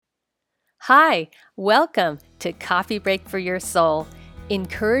Hi, welcome to Coffee Break for Your Soul.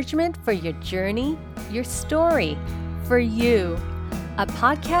 Encouragement for your journey, your story, for you. A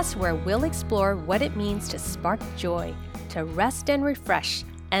podcast where we'll explore what it means to spark joy, to rest and refresh,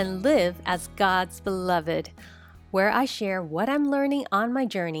 and live as God's beloved. Where I share what I'm learning on my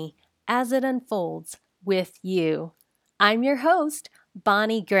journey as it unfolds with you. I'm your host,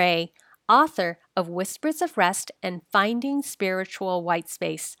 Bonnie Gray, author of Whispers of Rest and Finding Spiritual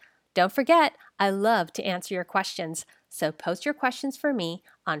Whitespace. Don't forget, I love to answer your questions, so post your questions for me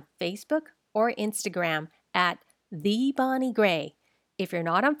on Facebook or Instagram at The Bonnie Gray. If you're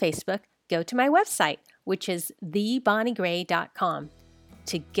not on Facebook, go to my website, which is thebonniegray.com.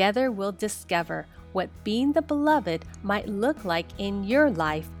 Together we'll discover what being the beloved might look like in your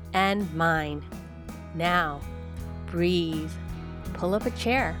life and mine. Now, breathe. Pull up a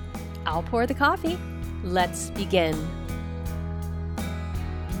chair. I'll pour the coffee. Let's begin.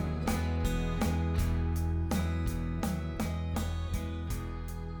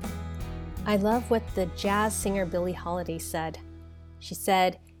 I love what the jazz singer Billie Holiday said. She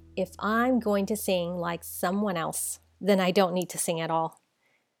said, "If I'm going to sing like someone else, then I don't need to sing at all."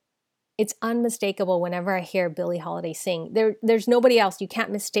 It's unmistakable whenever I hear Billie Holiday sing. There's nobody else. You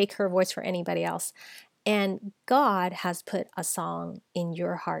can't mistake her voice for anybody else. And God has put a song in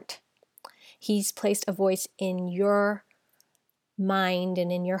your heart. He's placed a voice in your mind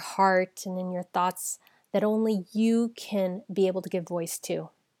and in your heart and in your thoughts that only you can be able to give voice to.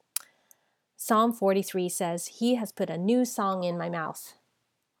 Psalm 43 says, "He has put a new song in my mouth.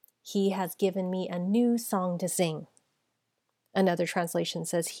 He has given me a new song to sing." Another translation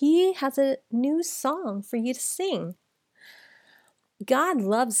says, "He has a new song for you to sing." God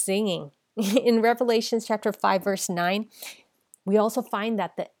loves singing. In Revelation chapter 5, verse 9, we also find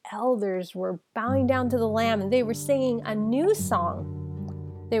that the elders were bowing down to the Lamb and they were singing a new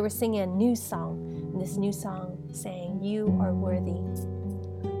song. They were singing a new song. And this new song saying, "You are worthy."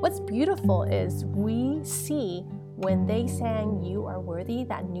 What's beautiful is we see when they sang "You are worthy,"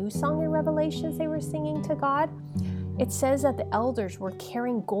 that new song in Revelations they were singing to God, it says that the elders were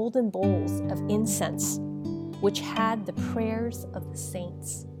carrying golden bowls of incense, which had the prayers of the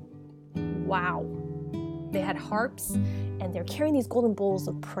saints. Wow. They had harps and they're carrying these golden bowls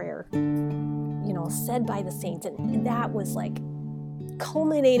of prayer, said by the saints. And that was like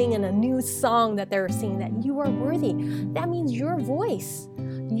culminating in a new song that they're singing, that you are worthy. That means your voice,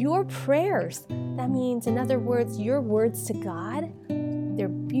 your prayers. That means, in other words, your words to God, they're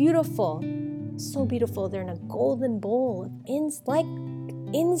beautiful, so beautiful. They're in a golden bowl of like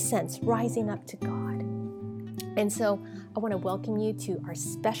incense rising up to God. And so I want to welcome you to our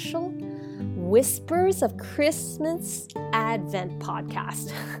special Whispers of Christmas Advent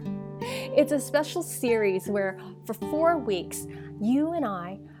podcast. It's a special series where for 4 weeks, you and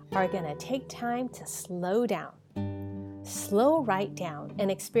I are going to take time to slow right down, and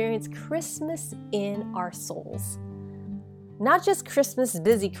experience Christmas in our souls. Not just Christmas,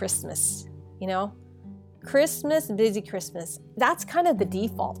 busy Christmas, Christmas, busy Christmas. That's kind of the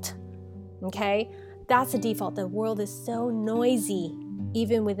default, okay? That's the default. The world is so noisy.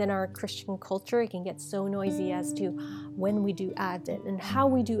 Even within our Christian culture, it can get so noisy as to when we do Advent and how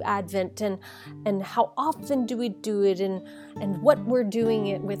we do Advent and how often do we do it and what we're doing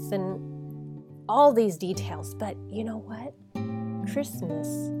it with and all these details. But you know what? Christmas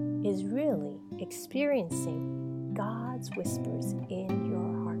is really experiencing God's whispers in your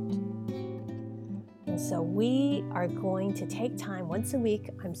heart. And so we are going to take time once a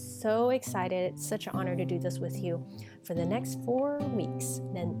week. I'm so excited. It's such an honor to do this with you. For the next 4 weeks,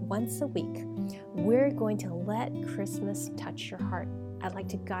 then once a week, we're going to let Christmas touch your heart. I'd like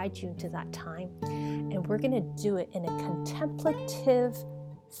to guide you into that time. And we're going to do it in a contemplative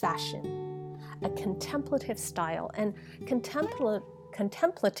fashion, a contemplative style, and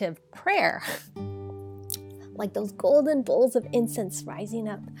contemplative prayer. Like those golden bowls of incense rising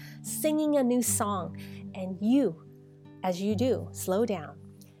up, singing a new song. And you, as you do, slow down.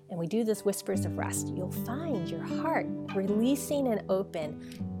 And we do this Whispers of Rest. You'll find your heart releasing and open.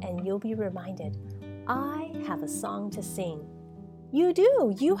 And you'll be reminded, I have a song to sing. You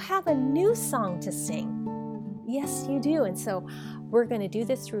do. You have a new song to sing. Yes, you do. And so we're going to do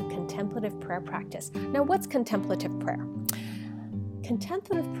this through contemplative prayer practice. Now, what's contemplative prayer?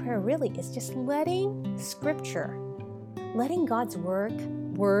 Contemplative prayer really is just letting Scripture, letting God's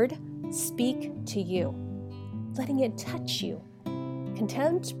word speak to you, letting it touch you.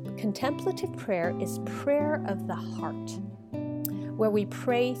 Contemplative prayer is prayer of the heart, where we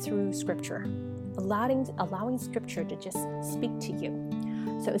pray through Scripture, allowing Scripture to just speak to you.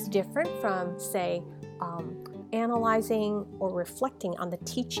 So it's different from, say, analyzing or reflecting on the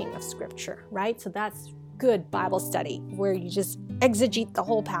teaching of Scripture, right? So that's good Bible study where you just exegete the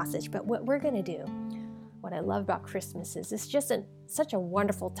whole passage. But what we're going to do, what I love about Christmas is it's just such a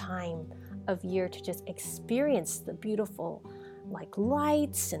wonderful time of year to just experience the beautiful like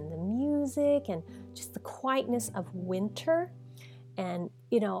lights and the music and just the quietness of winter. And,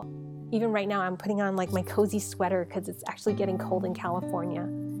 even right now I'm putting on like my cozy sweater because it's actually getting cold in California.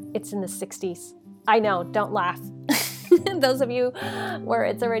 It's in the 60s. I know, don't laugh. Those of you where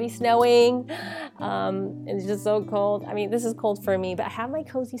it's already snowing, it's just so cold. I mean, this is cold for me, but I have my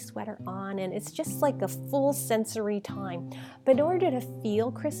cozy sweater on and it's just like a full sensory time. But in order to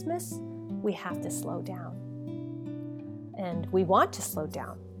feel Christmas, we have to slow down. And we want to slow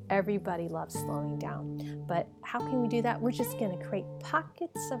down. Everybody loves slowing down. But how can we do that? We're just going to create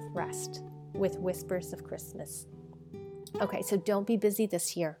pockets of rest with Whispers of Christmas. Okay, so don't be busy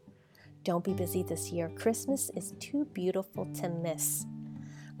this year. Don't be busy this year. Christmas is too beautiful to miss.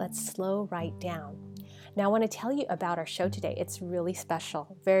 Let's slow right down. Now, I want to tell you about our show today. It's really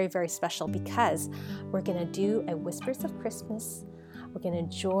special, very, very special, because we're going to do a Whispers of Christmas. We're going to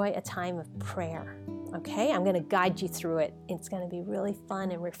enjoy a time of prayer. Okay, I'm going to guide you through it. It's going to be really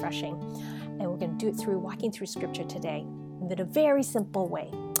fun and refreshing. And we're going to do it through walking through Scripture today in a very simple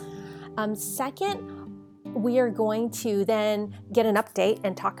way. Second, we are going to then get an update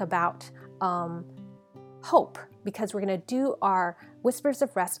and talk about hope, because we're going to do our Whispers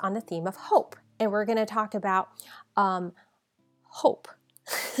of Rest on the theme of hope. And we're going to talk about hope.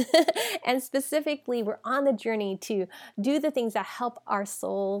 And specifically, we're on the journey to do the things that help our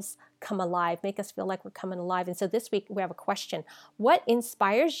souls come alive, make us feel like we're coming alive. And so this week we have a question. What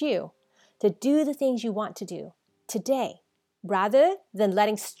inspires you to do the things you want to do today rather than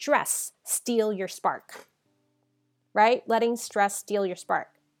letting stress steal your spark? Right? Letting stress steal your spark.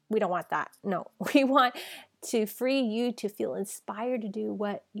 We don't want that. No, we want to free you to feel inspired to do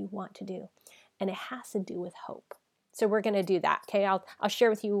what you want to do. And it has to do with hope. So we're going to do that. Okay, I'll share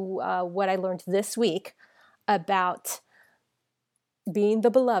with you what I learned this week about being the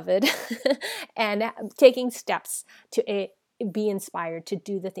beloved and taking steps to be inspired to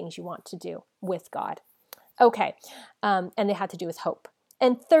do the things you want to do with God. Okay, and it had to do with hope.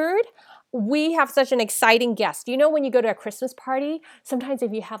 And third, we have such an exciting guest. You know, when you go to a Christmas party, sometimes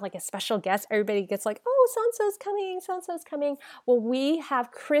if you have like a special guest, everybody gets like, oh, so-and-so's coming, so-and-so's coming. Well, we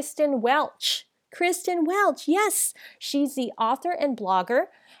have Kristen Welch. Kristen Welch, yes. She's the author and blogger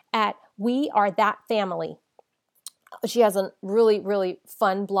at We Are That Family. She has a really, really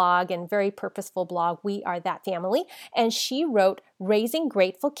fun blog and very purposeful blog, We Are That Family. And she wrote Raising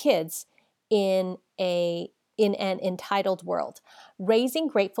Grateful Kids in an Entitled World. Raising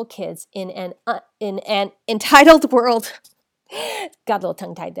Grateful Kids in an Entitled World. Got a little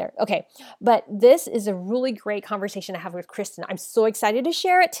tongue-tied there. Okay, but this is a really great conversation to have with Kristen. I'm so excited to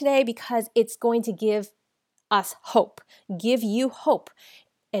share it today because it's going to give us hope, give you hope.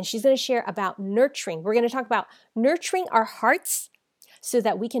 And she's going to share about nurturing. We're going to talk about nurturing our hearts so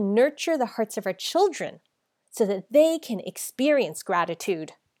that we can nurture the hearts of our children so that they can experience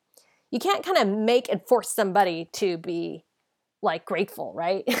gratitude. You can't kind of make and force somebody to be like grateful,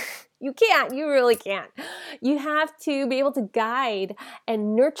 right? You can't, you really can't. You have to be able to guide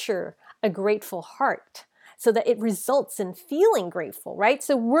and nurture a grateful heart so that it results in feeling grateful, right?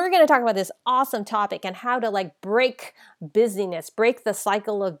 So we're going to talk about this awesome topic and how to like break busyness, break the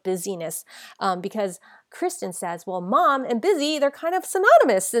cycle of busyness, because Kristen says, well, mom and busy, they're kind of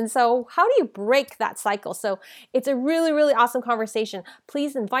synonymous. And so how do you break that cycle? So it's a really, really awesome conversation.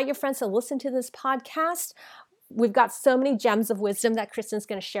 Please invite your friends to listen to this podcast. We've got so many gems of wisdom that Kristen's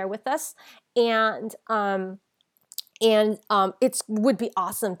going to share with us. And it would be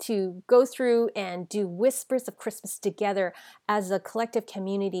awesome to go through and do Whispers of Christmas together as a collective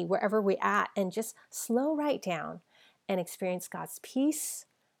community, wherever we're at, and just slow right down and experience God's peace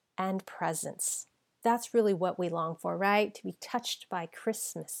and presence. That's really what we long for, right? To be touched by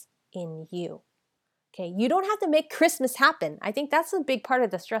Christmas in you. Okay, you don't have to make Christmas happen. I think that's a big part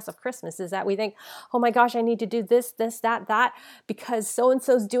of the stress of Christmas is that we think, oh my gosh, I need to do this, that, because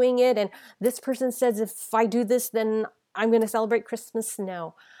so-and-so's doing it. And this person says, if I do this, then I'm going to celebrate Christmas.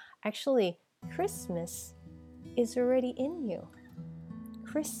 No, actually, Christmas is already in you.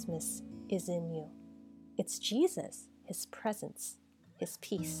 Christmas is in you. It's Jesus, His presence, His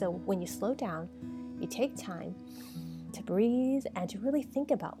peace. So when you slow down, you take time to breathe and to really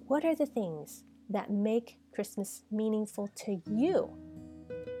think about what are the things that make Christmas meaningful to you.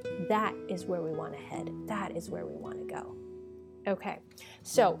 That is where we want to head. That is where we want to go. Okay,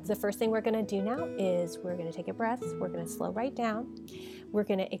 so the first thing we're going to do now is we're going to take a breath. We're going to slow right down. We're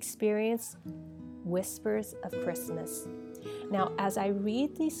going to experience Whispers of Christmas. Now, as I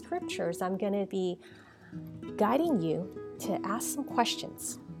read these scriptures, I'm going to be guiding you to ask some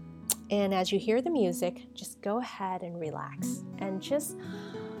questions. And as you hear the music, just go ahead and relax and just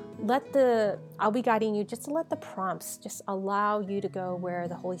I'll be guiding you just to let the prompts just allow you to go where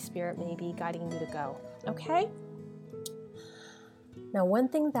the Holy Spirit may be guiding you to go. Okay? Now, one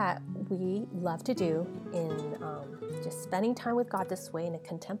thing that we love to do in just spending time with God this way in a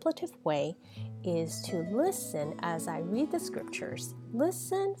contemplative way is to listen as I read the scriptures.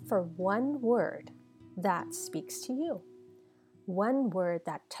 Listen for one word that speaks to you. One word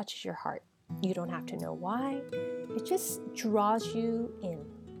that touches your heart. You don't have to know why. It just draws you in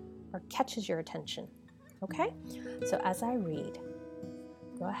or catches your attention. Okay? So as I read,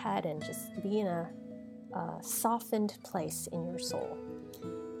 go ahead and just be in a softened place in your soul.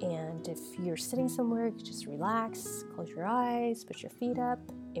 And if you're sitting somewhere, just relax, close your eyes, put your feet up.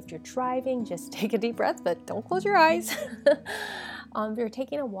 If you're driving, just take a deep breath, but don't close your eyes. If you're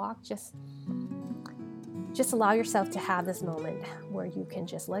taking a walk, just allow yourself to have this moment where you can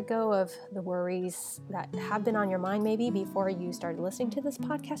just let go of the worries that have been on your mind maybe before you started listening to this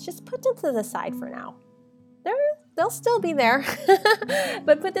podcast. Just put them to the side for now. They'll still be there,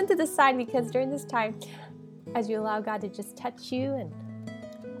 but put them to the side, because during this time, as you allow God to just touch you and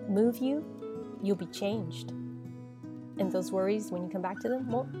move you, you'll be changed. And those worries, when you come back to them,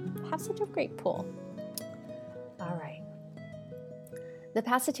 won't have such a great pull. All right. The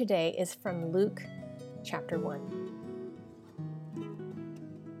passage today is from Luke chapter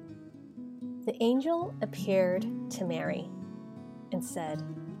 1. The angel appeared to Mary and said,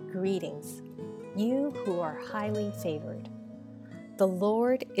 "Greetings, you who are highly favored. The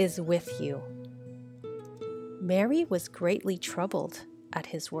Lord is with you." Mary was greatly troubled at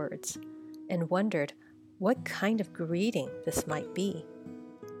his words and wondered what kind of greeting this might be.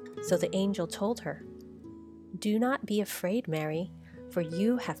 So the angel told her, "Do not be afraid, Mary, for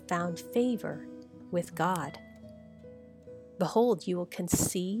you have found favor with God. Behold, you will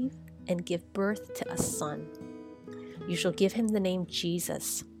conceive and give birth to a son. You shall give him the name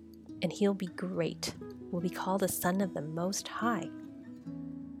Jesus, and he'll be great, will be called the Son of the Most High."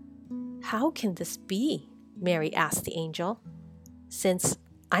 "How can this be?" Mary asked the angel, "since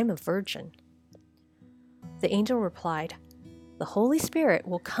I'm a virgin." The angel replied, "The Holy Spirit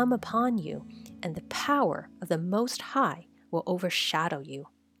will come upon you, and the power of the Most High will overshadow you.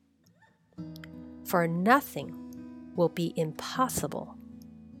 For nothing will be impossible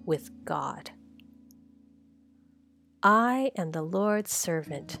with God." "I am the Lord's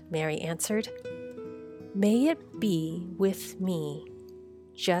servant," Mary answered. "May it be with me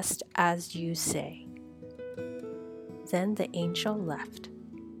just as you say." Then the angel left.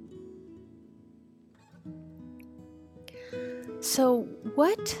 So,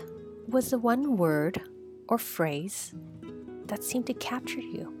 what was the one word or phrase that seemed to capture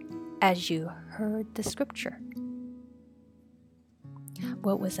you as you heard the scripture?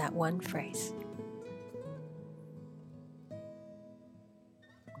 What was that one phrase?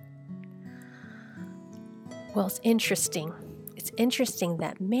 Well, it's interesting. It's interesting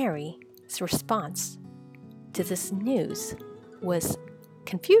that Mary's response to this news was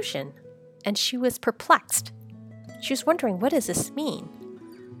confusion, and she was perplexed. She was wondering, what does this mean?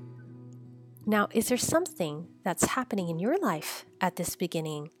 Now, is there something that's happening in your life at this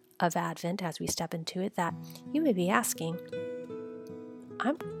beginning of Advent as we step into it that you may be asking,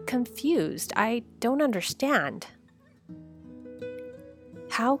 "I'm confused. I don't understand.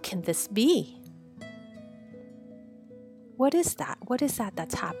 How can this be?" What is that? What is that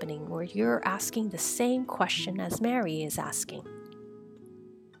that's happening where you're asking the same question as Mary is asking?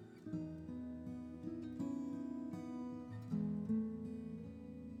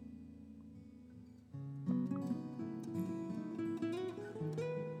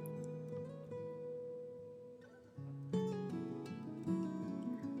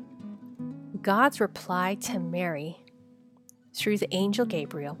 God's reply to Mary through the angel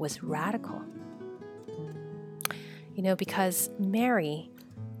Gabriel was radical. Because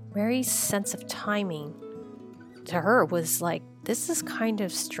Mary's sense of timing to her was like, this is kind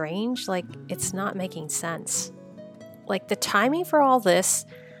of strange, like it's not making sense. Like the timing for all this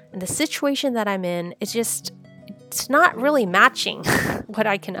and the situation that I'm in, it's not really matching what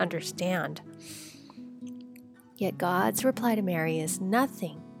I can understand. Yet God's reply to Mary is,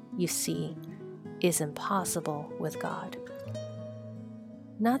 nothing you see is impossible with God.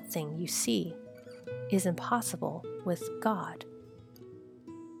 Nothing you see is impossible with God.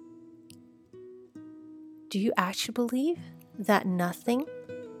 Do you actually believe that nothing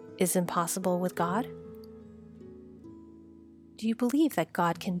is impossible with God? Do you believe that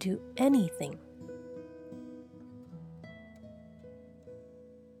God can do anything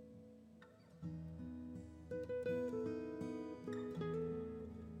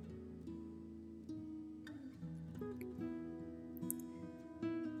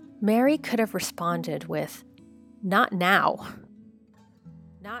Mary could have responded with, "Not now.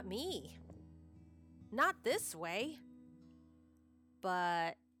 Not me. Not this way."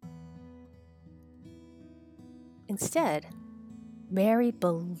 But instead, Mary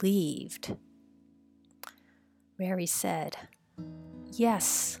believed. Mary said,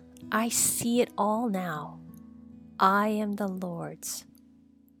 "Yes, I see it all now. I am the Lord's.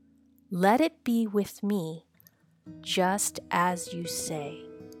 Let it be with me just as you say.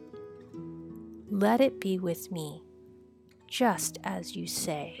 Let it be with me just as you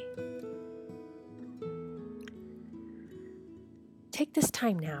say." Take this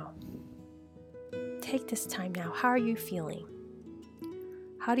time now. Take this time now. How are you feeling?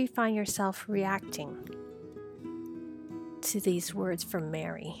 How do you find yourself reacting to these words from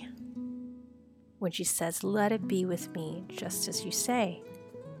Mary when she says, "Let it be with me just as you say"?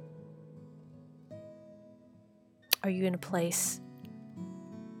 Are you in a place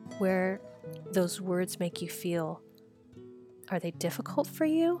where those words make you feel, are they difficult for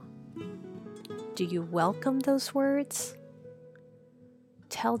you? Do you welcome those words?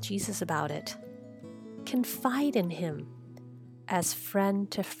 Tell Jesus about it. Confide in him as friend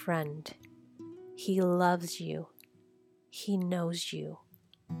to friend. He loves you. He knows you.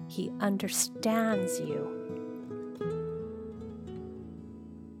 He understands you.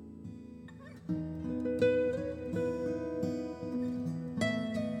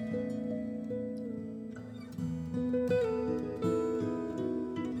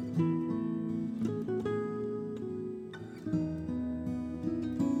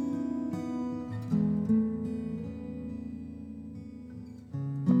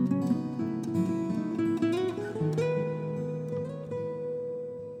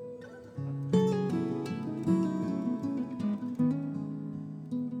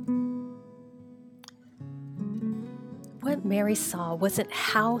 What Mary saw wasn't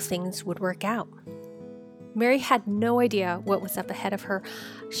how things would work out. Mary had no idea what was up ahead of her.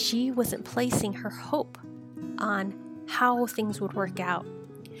 She wasn't placing her hope on how things would work out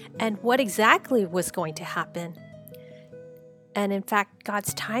and what exactly was going to happen. And in fact,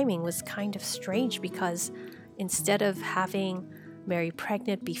 God's timing was kind of strange because instead of having Mary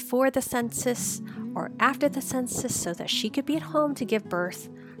pregnant before the census or after the census so that she could be at home to give birth,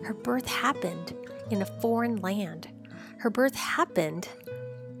 her birth happened in a foreign land. Her birth happened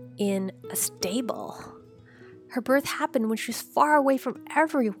in a stable. Her birth happened when she was far away from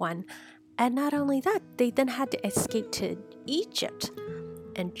everyone. And not only that, they then had to escape to Egypt.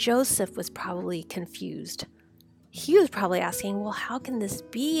 And Joseph was probably confused. He was probably asking, well, how can this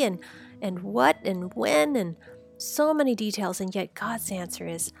be? And what and when? And so many details. And yet God's answer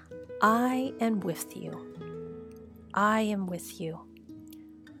is, I am with you. I am with you.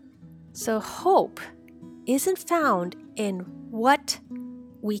 So hope isn't found in what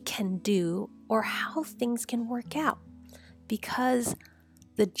we can do or how things can work out. Because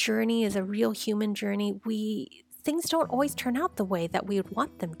the journey is a real human journey, things don't always turn out the way that we would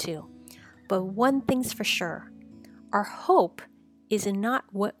want them to. But one thing's for sure, our hope is in not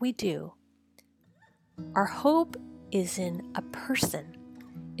what we do. Our hope is in a person.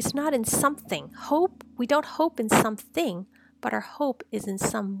 It's not in something. We don't hope in something, but our hope is in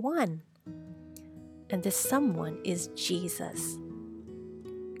someone. And this someone is Jesus.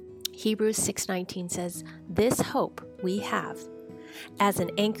 Hebrews 6:19 says, "This hope we have as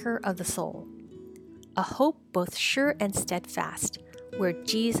an anchor of the soul, a hope both sure and steadfast, where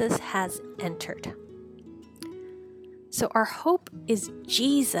Jesus has entered." So our hope is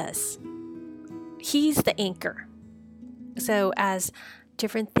Jesus. He's the anchor. So as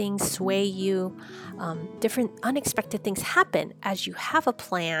different things sway you, different unexpected things happen as you have a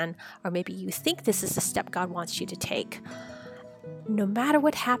plan, or maybe you think this is the step God wants you to take. No matter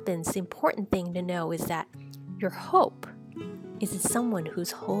what happens, the important thing to know is that your hope is in someone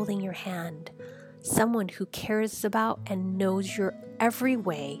who's holding your hand, someone who cares about and knows your every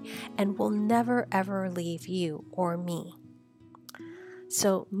way and will never ever leave you or me.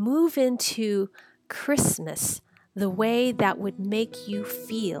 So move into Christmas the way that would make you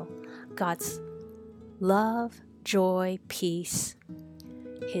feel God's love, joy, peace,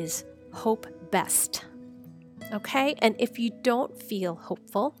 His hope best. Okay? And if you don't feel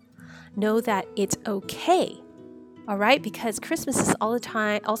hopeful, know that it's okay. All right? Because Christmas is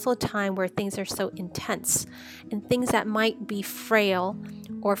also a time where things are so intense and things that might be frail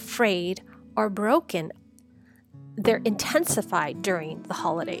or frayed or broken, they're intensified during the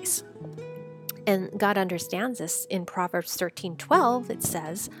holidays. And God understands this. In Proverbs 13:12, it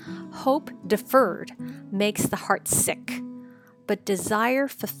says, "Hope deferred makes the heart sick, but desire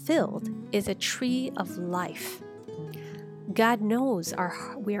fulfilled is a tree of life." God knows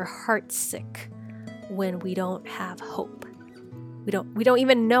we are heart sick when we don't have hope. We don't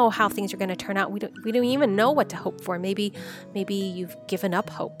even know how things are going to turn out. We don't even know what to hope for. Maybe you've given up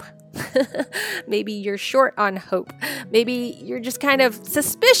hope. Maybe you're short on hope. Maybe you're just kind of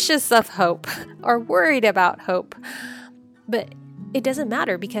suspicious of hope or worried about hope. But it doesn't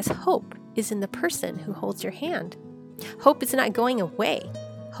matter, because hope is in the person who holds your hand. Hope is not going away.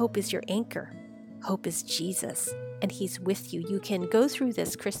 Hope is your anchor. Hope is Jesus, and He's with you. You can go through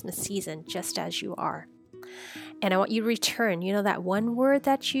this Christmas season just as you are. And I want you to return, that one word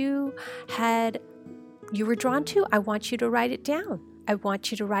that you were drawn to, I want you to write it down. I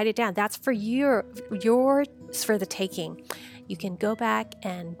want you to write it down. That's for yours for the taking. You can go back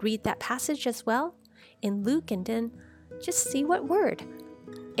and read that passage as well in Luke, and then just see what word.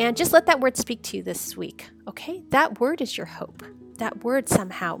 And just let that word speak to you this week, okay? That word is your hope. That word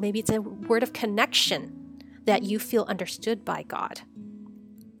somehow, maybe it's a word of connection that you feel understood by God.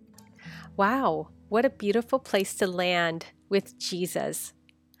 Wow, what a beautiful place to land with Jesus.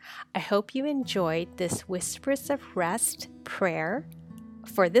 I hope you enjoyed this Whispers of Rest prayer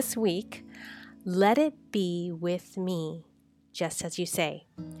for this week. Let it be with me, just as you say.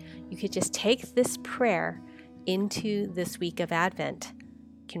 You could just take this prayer into this week of Advent.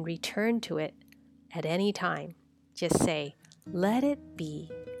 You can return to it at any time. Just say, let it be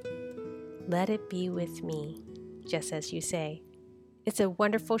with me, just as you say. It's a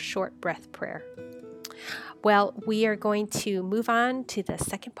wonderful short breath prayer. Well, we are going to move on to the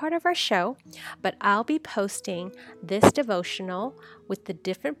second part of our show, but I'll be posting this devotional with the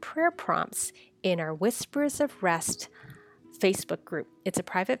different prayer prompts in our Whispers of Rest Facebook group. It's a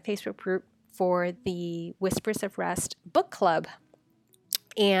private Facebook group for the Whispers of Rest book club.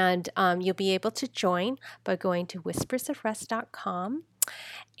 And you'll be able to join by going to whispersofrest.com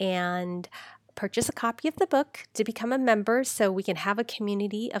and purchase a copy of the book to become a member, so we can have a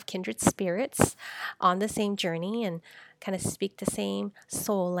community of kindred spirits on the same journey and kind of speak the same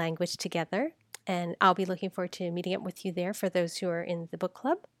soul language together. And I'll be looking forward to meeting up with you there for those who are in the book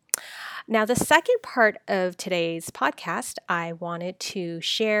club. Now, the second part of today's podcast, I wanted to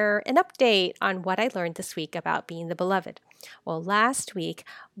share an update on what I learned this week about being the beloved. Well, last week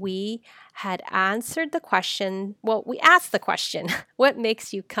we had answered the question, we asked the question, what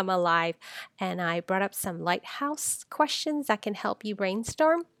makes you come alive? And I brought up some lighthouse questions that can help you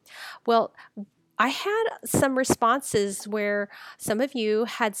brainstorm. Well, I had some responses where some of you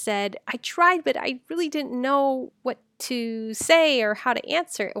had said, I tried, but I really didn't know what to say or how to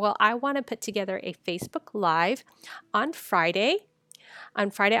answer. Well, I want to put together a Facebook Live on Friday. On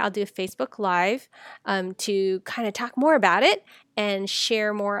Friday, I'll do a Facebook Live to kind of talk more about it and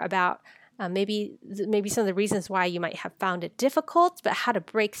share more about maybe some of the reasons why you might have found it difficult, but how to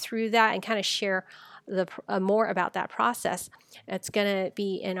break through that and kind of share more about that process. It's going to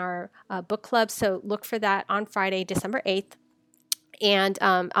be in our book club, so look for that on Friday, December 8th. And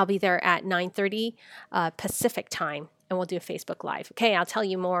I'll be there at 9:30 Pacific time, and we'll do a Facebook Live. Okay, I'll tell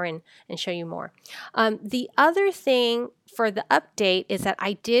you more and show you more. The other thing for the update is that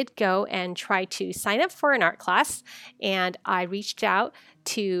I did go and try to sign up for an art class, and I reached out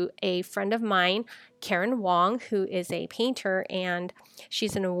to a friend of mine, Karen Wong, who is a painter, and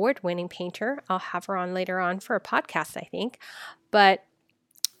she's an award-winning painter. I'll have her on later on for a podcast, I think. But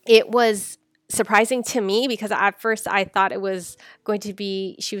it was surprising to me because at first I thought it was going to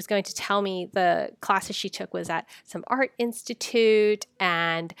be, she was going to tell me the classes she took was at some art institute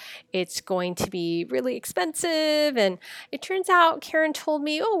and it's going to be really expensive. And it turns out Karen told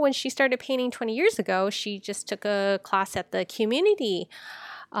me, when she started painting 20 years ago, she just took a class at the community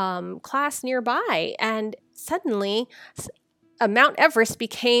class nearby, and suddenly Mount Everest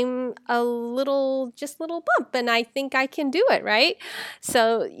became a little bump, and I think I can do it, right?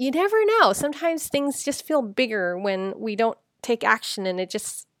 So you never know. Sometimes things just feel bigger when we don't take action, and it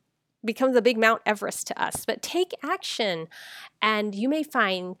just becomes a big Mount Everest to us. But take action, and you may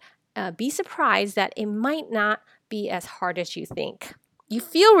be surprised that it might not be as hard as you think. You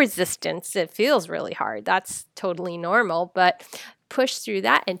feel resistance. It feels really hard. That's totally normal, but push through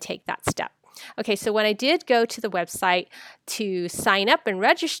that and take that step. Okay, so when I did go to the website to sign up and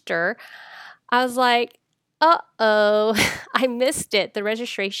register, I was like, I missed it. The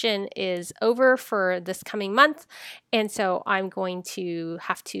registration is over for this coming month, and so I'm going to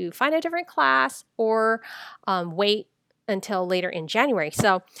have to find a different class or wait until later in January.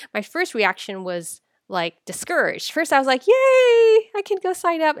 So my first reaction was like discouraged. First, I was like, yay, I can go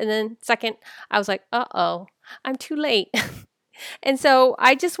sign up. And then second, I was like, I'm too late. And so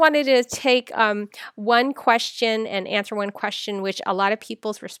I just wanted to take one question and answer one question, which a lot of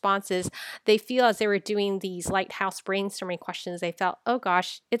people's responses, they feel as they were doing these lighthouse brainstorming questions, they felt, oh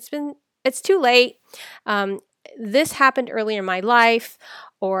gosh, it's too late. This happened earlier in my life,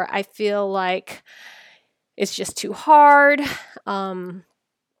 or I feel like it's just too hard.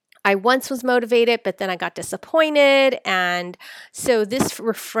 I once was motivated, but then I got disappointed. And so this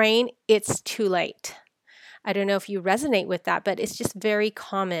refrain, it's too late. I don't know if you resonate with that, but it's just very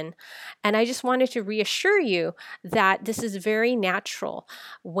common. And I just wanted to reassure you that this is very natural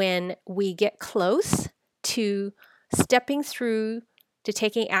when we get close to stepping through, to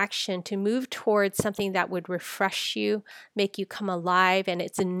taking action, to move towards something that would refresh you, make you come alive, and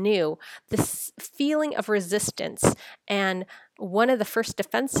it's new. This feeling of resistance, and one of the first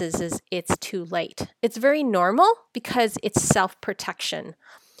defenses is it's too late. It's very normal because it's self-protection.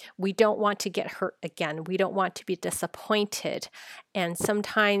 We don't want to get hurt again. We don't want to be disappointed. And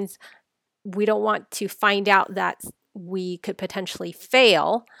sometimes we don't want to find out that we could potentially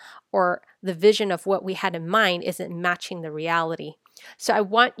fail, or the vision of what we had in mind isn't matching the reality. So I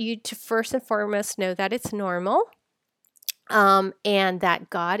want you to first and foremost know that it's normal, and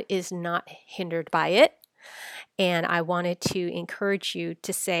that God is not hindered by it. And I wanted to encourage you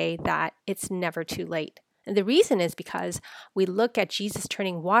to say that it's never too late. And the reason is because we look at Jesus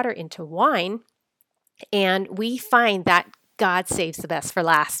turning water into wine, and we find that God saves the best for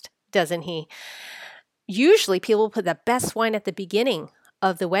last, doesn't he? Usually people put the best wine at the beginning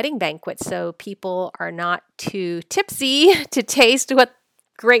of the wedding banquet, so people are not too tipsy to taste what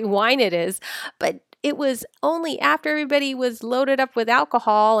great wine it is. But it was only after everybody was loaded up with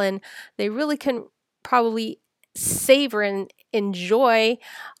alcohol and they really can probably savor and enjoy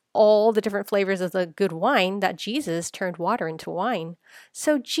all the different flavors of the good wine that Jesus turned water into wine.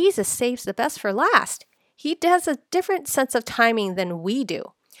 So Jesus saves the best for last. He does a different sense of timing than we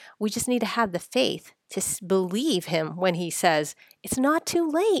do. We just need to have the faith to believe him when he says, it's not too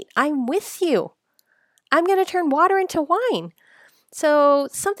late. I'm with you. I'm going to turn water into wine. So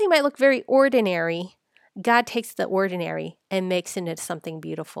something might look very ordinary. God takes the ordinary and makes it into something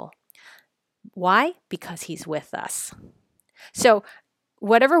beautiful. Why? Because he's with us. So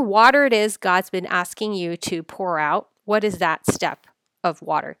whatever water it is God's been asking you to pour out, what is that step of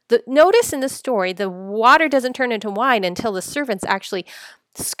water? Notice in the story, the water doesn't turn into wine until the servants actually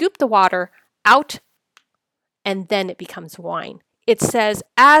scoop the water out, and then it becomes wine. It says,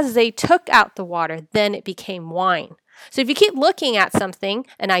 as they took out the water, then it became wine. So if you keep looking at something,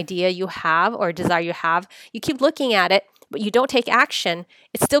 an idea you have or a desire you have, you keep looking at it, but you don't take action,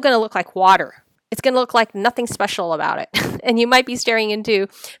 it's still going to look like water. It's going to look like nothing special about it. And you might be staring into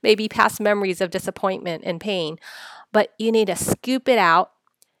maybe past memories of disappointment and pain, but you need to scoop it out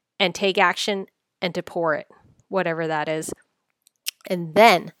and take action and to pour it, whatever that is. And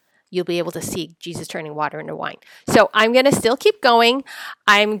then you'll be able to see Jesus turning water into wine. So I'm going to still keep going.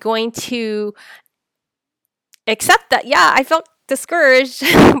 I'm going to accept that, yeah, I felt discouraged,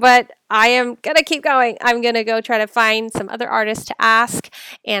 but I am going to keep going. I'm going to go try to find some other artists to ask,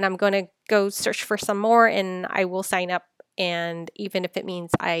 and I'm going to go search for some more, and I will sign up. And even if it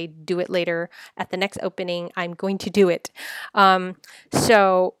means I do it later at the next opening, I'm going to do it.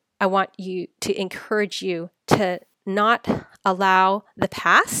 So I want you to encourage you to not allow the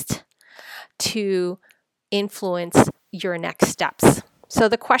past to influence your next steps. So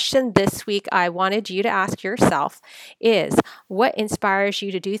the question this week I wanted you to ask yourself is, what inspires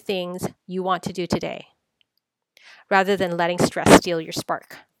you to do things you want to do today, rather than letting stress steal your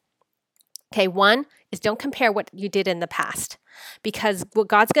spark? Okay, one is don't compare what you did in the past, because what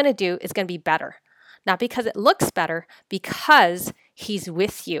God's going to do is going to be better. Not because it looks better, because he's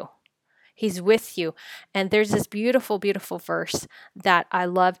with you. He's with you. And there's this beautiful, beautiful verse that I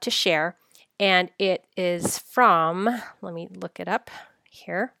love to share. And it is from, let me look it up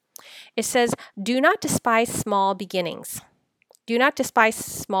here. It says, do not despise small beginnings. Do not despise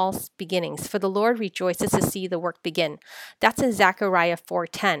small beginnings, for the Lord rejoices to see the work begin. That's in Zechariah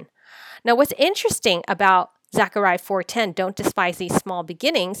 4:10. Now, what's interesting about Zechariah 4:10, don't despise these small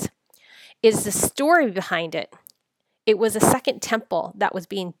beginnings, is the story behind it. It was a second temple that was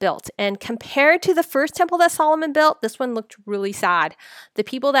being built. And compared to the first temple that Solomon built, this one looked really sad. The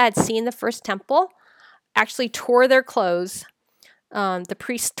people that had seen the first temple actually tore their clothes. The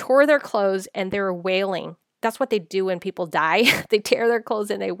priests tore their clothes and they were wailing. That's what they do when people die. They tear their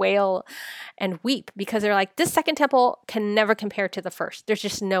clothes and they wail and weep because they're like, this second temple can never compare to the first. There's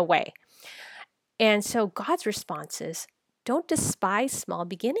just no way. And so God's response is, don't despise small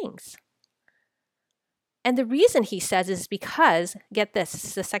beginnings. And the reason he says is because, get this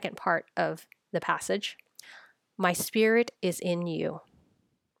is the second part of the passage, My spirit is in you.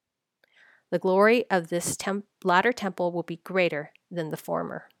 The glory of this latter temple will be greater than the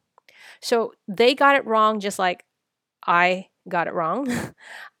former. So they got it wrong just like I got it wrong.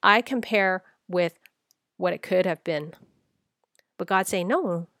 I compare with what it could have been. But God's saying,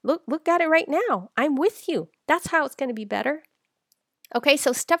 no, look at it right now. I'm with you. That's how it's going to be better. Okay,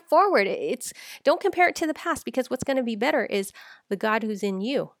 so step forward. Don't compare it to the past, because what's going to be better is the God who's in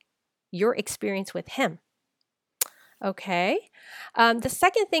you, your experience with him. Okay. The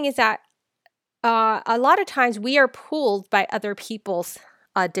second thing is that a lot of times we are pulled by other people's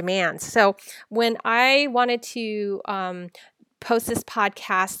demands. So when I wanted to post this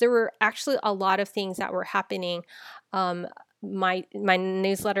podcast, there were actually a lot of things that were happening. My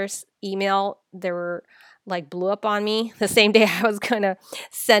newsletters, email, they were like blew up on me the same day I was going to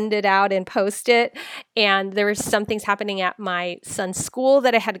send it out and post it. And there were some things happening at my son's school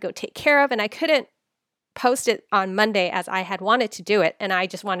that I had to go take care of, and I couldn't post it on Monday as I had wanted to do it. And I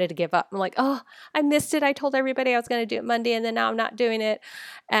just wanted to give up. I'm like, oh, I missed it. I told everybody I was going to do it Monday, and then now I'm not doing it.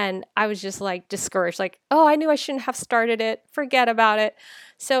 And I was just like discouraged, like, oh, I knew I shouldn't have started it. Forget about it.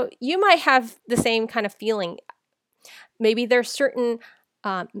 So you might have the same kind of feeling. Maybe there's certain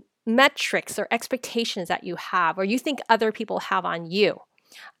metrics or expectations that you have, or you think other people have on you,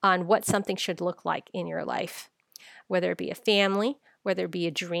 on what something should look like in your life, whether it be a family, whether it be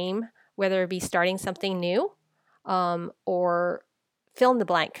a dream, whether it be starting something new, or fill in the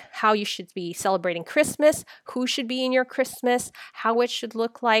blank, how you should be celebrating Christmas, who should be in your Christmas, how it should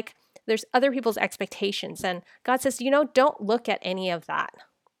look like. There's other people's expectations. And God says, don't look at any of that,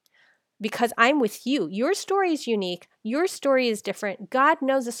 because I'm with you. Your story is unique. Your story is different. God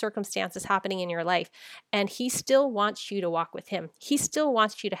knows the circumstances happening in your life, and he still wants you to walk with him. He still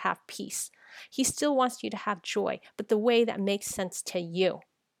wants you to have peace. He still wants you to have joy, but the way that makes sense to you,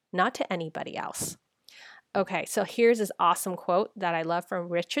 not to anybody else. Okay, so here's this awesome quote that I love from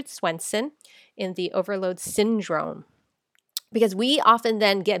Richard Swenson in The Overload Syndrome. Because we often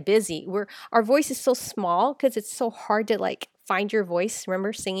then get busy. Our voice is so small because it's so hard to find your voice.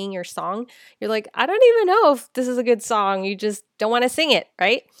 Remember singing your song? You're like, I don't even know if this is a good song. You just don't want to sing it,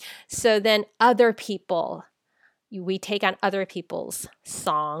 right? So then other people, we take on other people's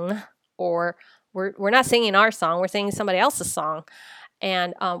song, or we're not singing our song, we're singing somebody else's song,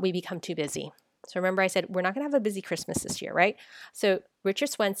 and we become too busy. So remember I said, we're not going to have a busy Christmas this year, right? So Richard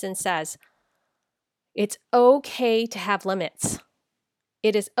Swenson says, it's okay to have limits.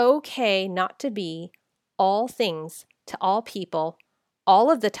 It is okay not to be all things to all people,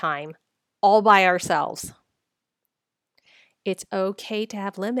 all of the time, all by ourselves. It's okay to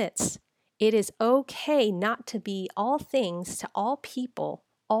have limits. It is okay not to be all things to all people,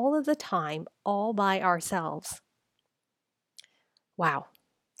 all of the time, all by ourselves. Wow,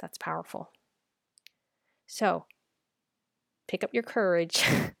 that's powerful. So, pick up your courage,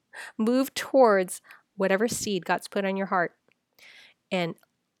 move towards whatever seed God's put on your heart, and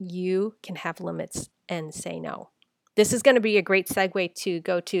you can have limits and say no. This is going to be a great segue to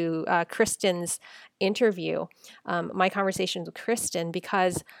go to Kristen's interview, my conversation with Kristen,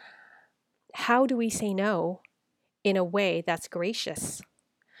 because how do we say no in a way that's gracious?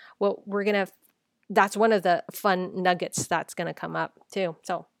 Well, that's one of the fun nuggets that's going to come up too.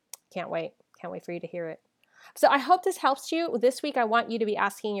 So can't wait for you to hear it. So I hope this helps you. This week, I want you to be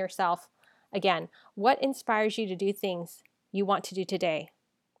asking yourself, again, what inspires you to do things you want to do today,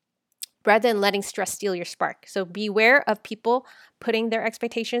 rather than letting stress steal your spark. So beware of people putting their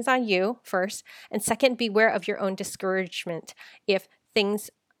expectations on you first. And second, beware of your own discouragement. If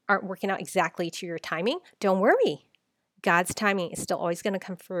things aren't working out exactly to your timing, don't worry. God's timing is still always going to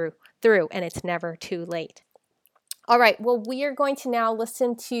come through, and it's never too late. All right, well, we are going to now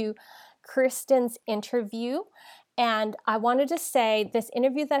listen to Kristen's interview. And I wanted to say this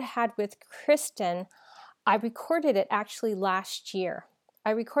interview that I had with Kristen, I recorded it actually last year.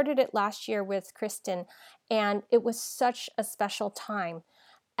 I recorded it last year with Kristen, and it was such a special time.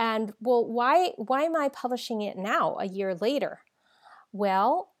 And well, why am I publishing it now, a year later?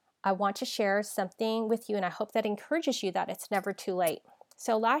 Well, I want to share something with you, and I hope that encourages you that it's never too late.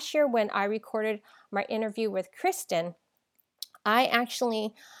 So last year when I recorded my interview with Kristen, I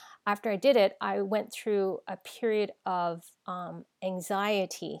actually, after I did it, I went through a period of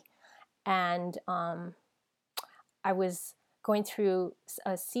anxiety, and I was going through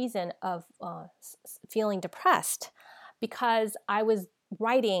a season of feeling depressed because I was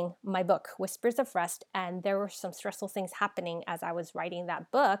writing my book, Whispers of Rest, and there were some stressful things happening as I was writing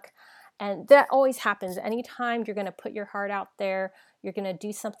that book. And that always happens. Anytime you're going to put your heart out there, you're going to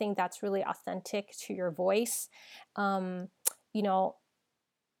do something that's really authentic to your voice, you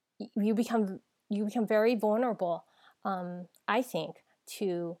become you become very vulnerable, I think,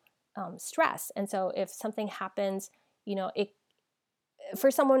 to stress. And so if something happens, it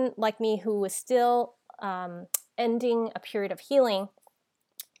for someone like me who was still ending a period of healing,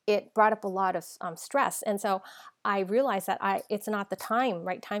 it brought up a lot of stress. And so I realized that it's not the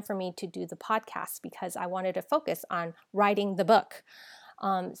right time for me to do the podcast, because I wanted to focus on writing the book.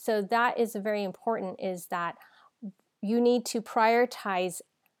 So that is very important, is that you need to prioritize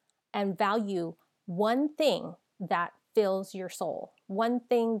and value one thing that fills your soul, one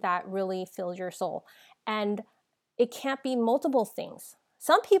thing that really fills your soul. And it can't be multiple things.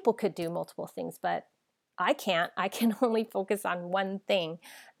 Some people could do multiple things, but I can't. I can only focus on one thing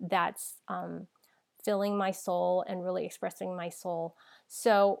that's filling my soul and really expressing my soul.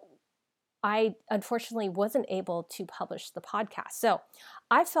 So I unfortunately wasn't able to publish the podcast. So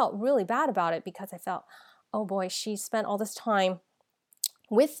I felt really bad about it, because I felt, oh boy, she spent all this time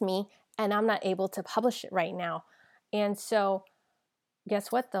with me and I'm not able to publish it right now. And so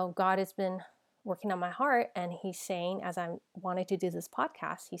guess what, though? God has been working on my heart, and he's saying, as I wanted to do this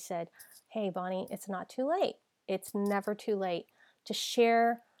podcast, he said, hey, Bonnie, it's not too late. It's never too late to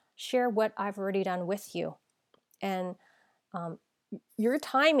share what I've already done with you. And your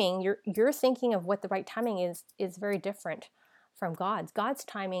timing, you're thinking of what the right timing is very different from God's. God's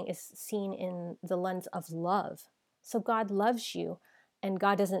timing is seen in the lens of love. So God loves you, and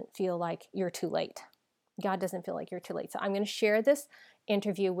God doesn't feel like you're too late. God doesn't feel like you're too late. So I'm going to share this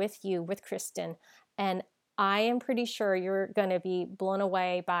interview with you, with Kristen, and I am pretty sure you're going to be blown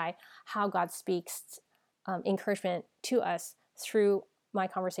away by how God speaks encouragement to us through my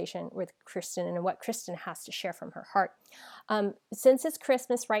conversation with Kristen and what Kristen has to share from her heart. Since it's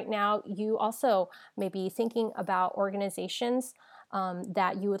Christmas right now, you also may be thinking about organizations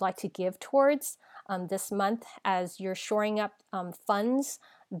that you would like to give towards this month, as you're shoring up funds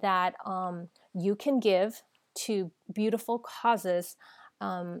that you can give to beautiful causes.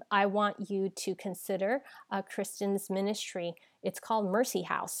 I want you to consider Kristen's ministry. It's called Mercy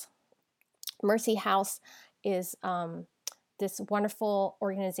House. Mercy House is this wonderful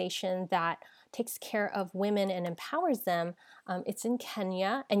organization that takes care of women and empowers them. It's in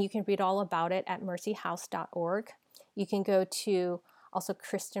Kenya, and you can read all about it at mercyhouse.org. You can go to also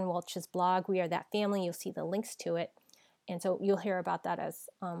Kristen Welch's blog, We Are That Family. You'll see the links to it. And so you'll hear about that as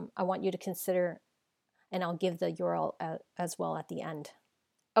I want you to consider, and I'll give the URL as well at the end.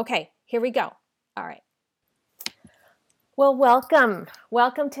 Okay, here we go. All right. Well, welcome.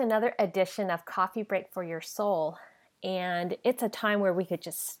 Welcome to another edition of Coffee Break for Your Soul. And it's a time where we could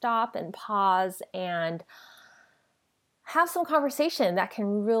just stop and pause and have some conversation that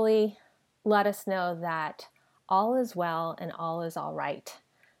can really let us know that all is well and all is all right.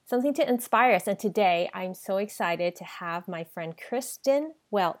 Something to inspire us. And today I'm so excited to have my friend Kristen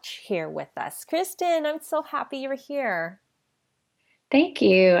Welch here with us. Kristen, I'm so happy you're here. Thank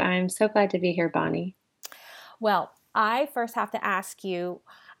you. I'm so glad to be here, Bonnie. Well, I first have to ask you,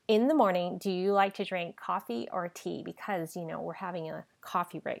 in the morning, do you like to drink coffee or tea? Because, we're having a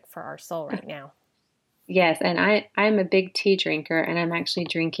coffee break for our soul right now. Yes, and I'm a big tea drinker, and I'm actually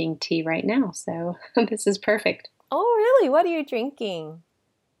drinking tea right now, so this is perfect. Oh, really? What are you drinking?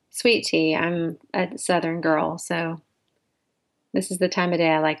 Sweet tea. I'm a Southern girl, so this is the time of day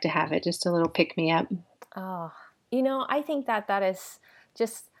I like to have it, just a little pick-me-up. Oh, I think that is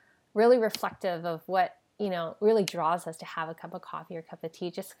just really reflective of what, really draws us to have a cup of coffee or a cup of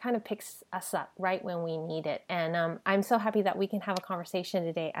tea. Just kind of picks us up right when we need it. And I'm so happy that we can have a conversation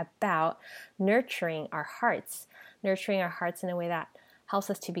today about nurturing our hearts in a way that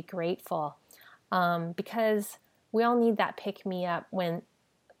helps us to be grateful. Because we all need that pick-me-up when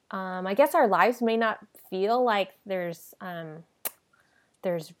I guess our lives may not feel like there's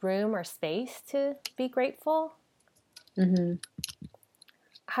room or space to be grateful. Mm-hmm.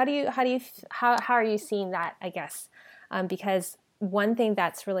 How are you seeing that, I guess? Because one thing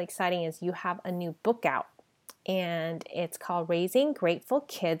that's really exciting is you have a new book out, and it's called Raising Grateful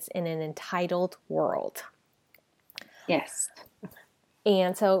Kids in an Entitled World. Yes.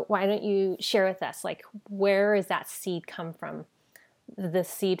 And so why don't you share with us, like, where does that seed come from? The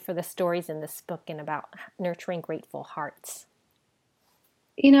seed for the stories in this book and about nurturing grateful hearts.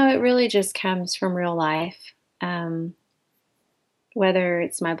 It really just comes from real life. Whether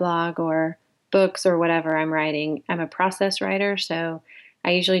it's my blog or books or whatever I'm writing, I'm a process writer, so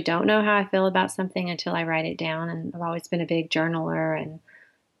I usually don't know how I feel about something until I write it down. And I've always been a big journaler,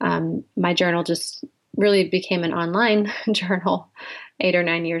 and my journal just really became an online journal 8 or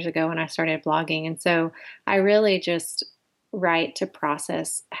 9 years ago when I started blogging. And so I really just write to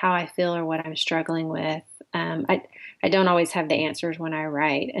process how I feel or what I'm struggling with. I don't always have the answers when I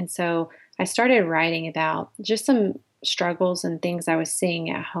write. And so I started writing about just some struggles and things I was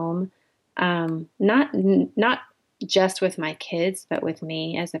seeing at home. Not just with my kids, but with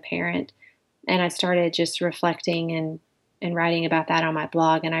me as a parent. And I started just reflecting and writing about that on my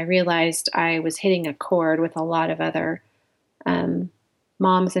blog. And I realized I was hitting a chord with a lot of other um,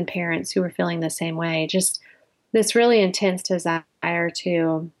 moms and parents who were feeling the same way. Just this really intense desire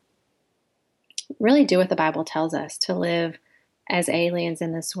to really do what the Bible tells us, to live as aliens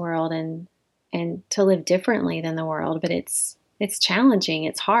in this world and to live differently than the world. But it's challenging.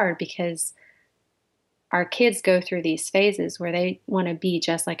 It's hard because our kids go through these phases where they want to be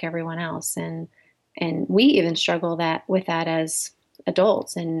just like everyone else, and we even struggle that with that as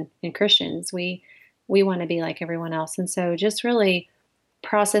adults and Christians. We want to be like everyone else, and so just really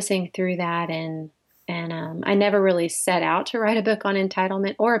processing through that, and I never really set out to write a book on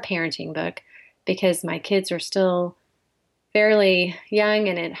entitlement or a parenting book because my kids are still fairly young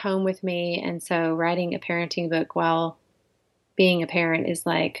and at home with me, and so writing a parenting book while being a parent is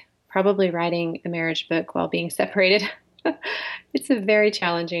like probably writing a marriage book while being separated. It's a very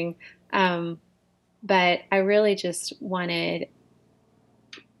challenging, um, but I really just wanted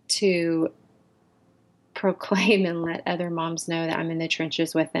to proclaim and let other moms know that I'm in the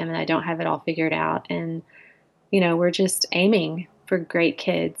trenches with them and I don't have it all figured out. And, we're just aiming for great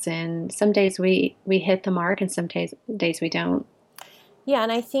kids. And some days we hit the mark and some days we don't. Yeah,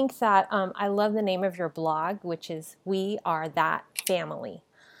 and I think that I love the name of your blog, which is We Are That Family,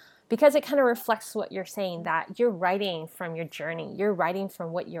 because it kind of reflects what you're saying, that you're writing from your journey, you're writing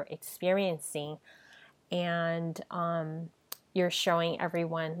from what you're experiencing, and you're showing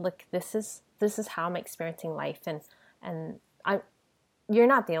everyone, look, this is how I'm experiencing life, and I, you're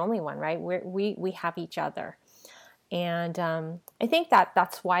not the only one, right? We have each other, and I think that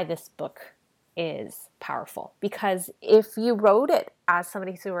that's why this book is powerful, because if you wrote it as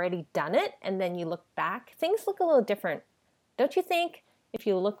somebody who's already done it and then you look back, things look a little different, don't you think? If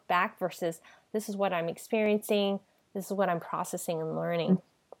you look back versus this is what I'm experiencing, this is what I'm processing and learning,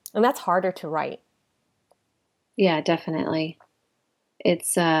 and that's harder to write. Yeah, definitely.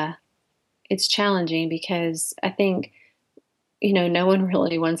 It's it's challenging because I think, no one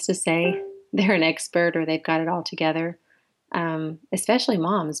really wants to say they're an expert or they've got it all together. Especially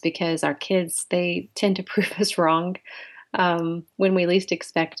moms, because our kids, they tend to prove us wrong when we least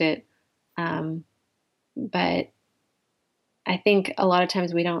expect it. But I think a lot of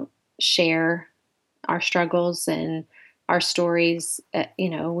times we don't share our struggles and our stories.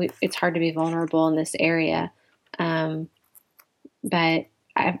 It's hard to be vulnerable in this area. Um, but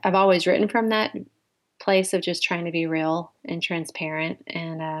I've always written from that place of just trying to be real and transparent,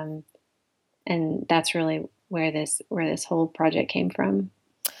 and that's really where this whole project came from.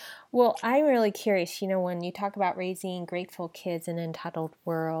 Well, I'm really curious, when you talk about raising grateful kids in an entitled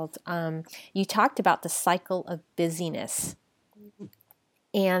world, you talked about the cycle of busyness.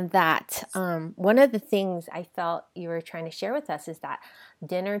 And that one of the things I felt you were trying to share with us is that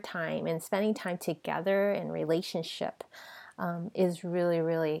dinner time and spending time together in relationship is really,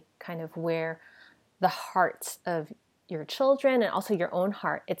 really kind of where the hearts of your children and also your own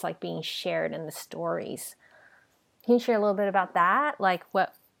heart, it's like being shared in the stories. Can you share a little bit about that? Like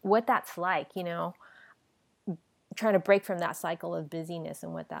what that's like, trying to break from that cycle of busyness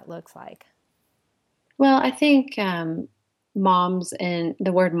and what that looks like. Well, I think moms and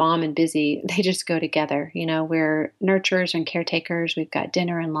the word mom and busy, they just go together. We're nurturers and caretakers. We've got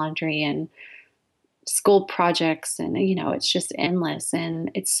dinner and laundry and school projects, and it's just endless.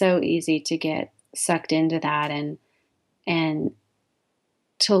 And it's so easy to get sucked into that and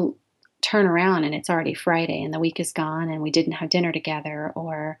to turn around and it's already Friday and the week is gone and we didn't have dinner together,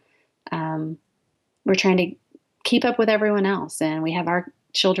 or um, we're trying to keep up with everyone else and we have our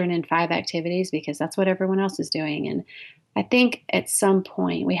children in 5 activities because that's what everyone else is doing. And I think at some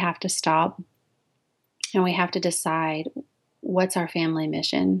point we have to stop and we have to decide, what's our family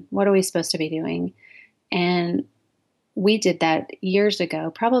mission? What are we supposed to be doing? And we did that years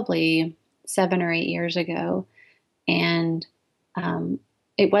ago, probably 7 or 8 years ago. And um,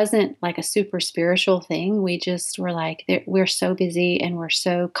 it wasn't like a super spiritual thing. We just were like, we're so busy and we're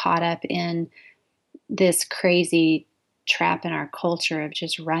so caught up in this crazy trap in our culture of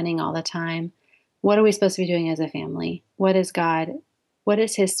just running all the time. What are we supposed to be doing as a family? What is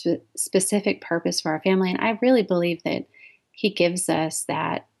His specific purpose for our family? And I really believe that He gives us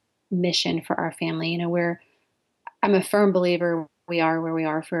that mission for our family. I'm a firm believer we are where we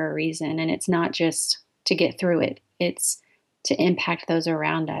are for a reason, and it's not just to get through it. It's to impact those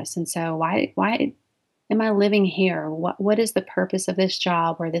around us. And so why am I living here? What is the purpose of this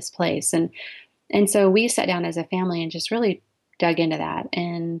job or this place? And so we sat down as a family and just really dug into that.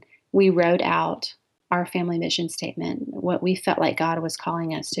 And we wrote out our family mission statement, what we felt like God was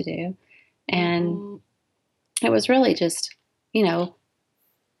calling us to do. And it was really just, you know,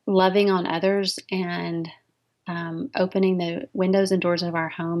 loving on others and opening the windows and doors of our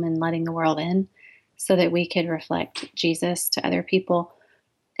home and letting the world in so that we could reflect Jesus to other people.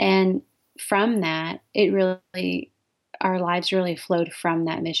 And from that, it really, our lives really flowed from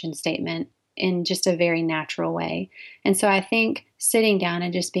that mission statement in just a very natural way. And so I think sitting down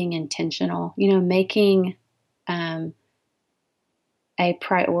and just being intentional, you know, making a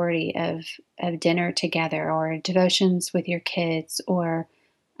priority of dinner together or devotions with your kids, or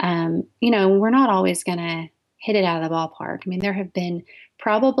you know, we're not always going to hit it out of the ballpark. I mean, there have been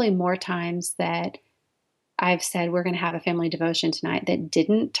probably more times that I've said we're going to have a family devotion tonight that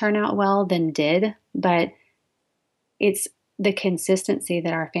didn't turn out well than did, but it's the consistency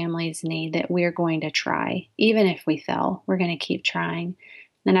that our families need that we're going to try. Even if we fail, we're going to keep trying.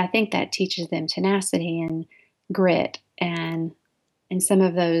 And I think that teaches them tenacity and grit and some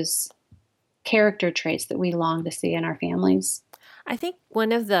of those character traits that we long to see in our families. I think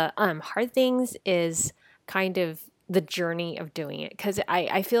one of the hard things is kind of the journey of doing it, because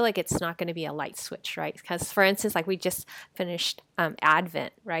I feel like it's not going to be a light switch, right? Because, for instance, like we just finished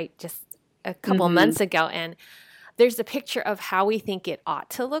Advent, right? Just a couple of months ago. And there's a picture of how we think it ought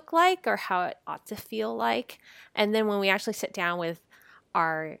to look like or how it ought to feel like. And then when we actually sit down with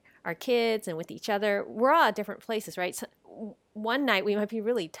our kids and with each other, we're all at different places, right? So one night we might be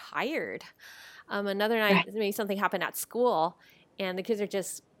really tired. Another night, Right. maybe something happened at school and the kids are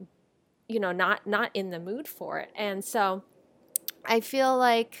just, you know, not in the mood for it. And so I feel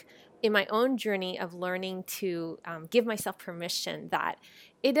like in my own journey of learning to give myself permission that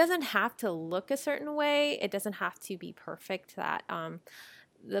it doesn't have to look a certain way. It doesn't have to be perfect. That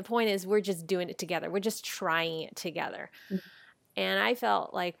the point is we're just doing it together. We're just trying it together. Mm-hmm. And I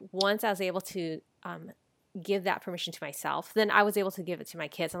felt like once I was able to give that permission to myself, then I was able to give it to my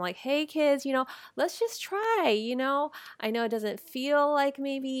kids. I'm like, hey kids, you know, let's just try, you know, I know it doesn't feel like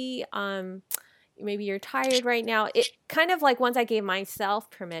maybe you're tired right now. It kind of like once I gave myself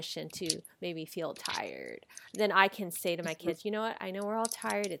permission to maybe feel tired, then I can say to my kids, you know what, I know we're all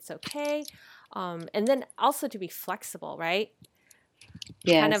tired. It's okay. And then also to be flexible, right?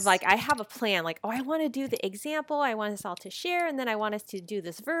 Kind of Yes. like I have a plan, like, oh, I want to do the example. I want us all to share. And then I want us to do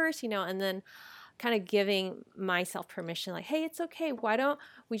this verse, you know, and then kind of giving myself permission, like, hey, it's okay. Why don't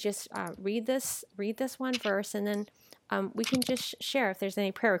we just read this one verse, and then we can just share if there's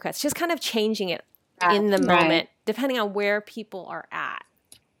any prayer requests. Just kind of changing it in the Right. moment, depending on where people are at.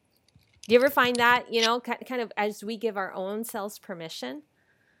 Do you ever find that, you know, kind of as we give our own selves permission,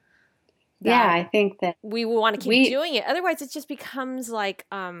 Yeah, that I think that we will want to keep doing it? Otherwise, it just becomes like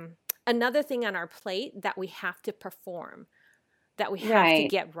another thing on our plate that we have to perform, that we have to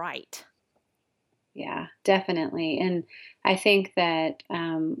right. get right. Yeah, definitely. And I think that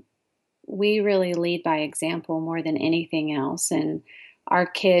we really lead by example more than anything else. And our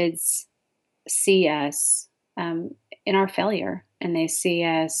kids see us in our failure and they see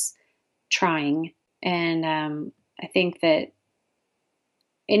us trying. And I think that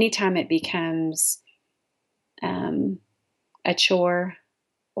anytime it becomes a chore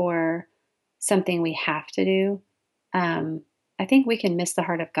or something we have to do, I think we can miss the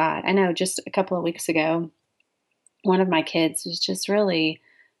heart of God. I know just a couple of weeks ago, one of my kids was just really,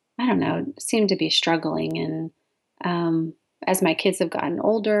 I don't know, seemed to be struggling. And as my kids have gotten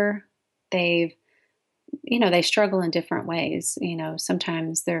older, they've, you know, they struggle in different ways. You know,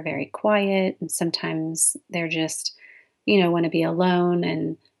 sometimes they're very quiet and sometimes they're just, you know, want to be alone.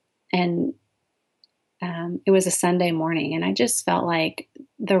 And it was a Sunday morning and I just felt like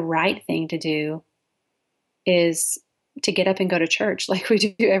the right thing to do is to get up and go to church like we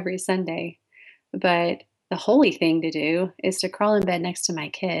do every Sunday. But the holy thing to do is to crawl in bed next to my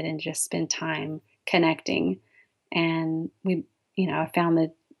kid and just spend time connecting. And we, you know, I found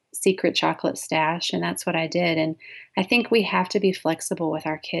the secret chocolate stash and that's what I did. And I think we have to be flexible with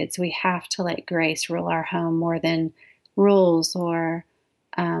our kids. We have to let grace rule our home more than rules or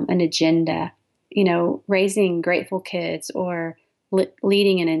an agenda. You know, raising grateful kids or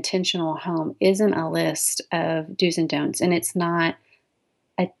leading an intentional home isn't a list of do's and don'ts, and it's not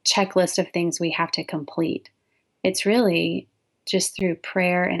a checklist of things we have to complete. It's really just through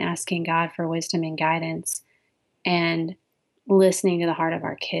prayer and asking God for wisdom and guidance and listening to the heart of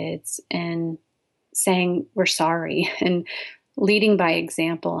our kids and saying we're sorry and leading by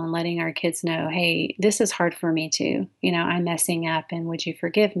example and letting our kids know, hey, this is hard for me too. You know, I'm messing up and would you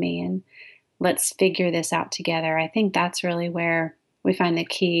forgive me? And let's figure this out together. I think that's really where we find the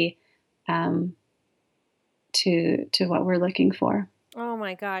key to what we're looking for. Oh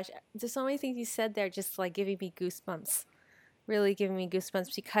my gosh. There's so many things you said there, just like giving me goosebumps, really giving me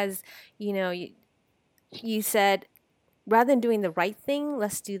goosebumps because, you know, you said rather than doing the right thing,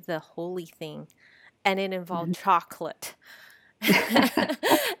 let's do the holy thing. And it involved Mhm. chocolate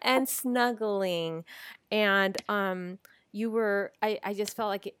and snuggling. And I just felt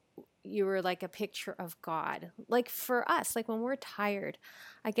like you were like a picture of God. Like for us, like when we're tired,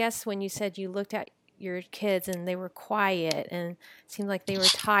 I guess when you said you looked at your kids and they were quiet and seemed like they were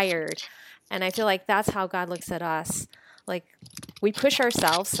tired. And I feel like that's how God looks at us. Like we push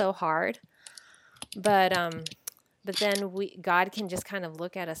ourselves so hard, but then God can just kind of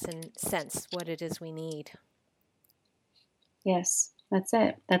look at us and sense what it is we need. Yes, that's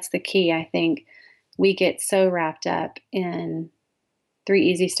it. That's the key. I think we get so wrapped up in three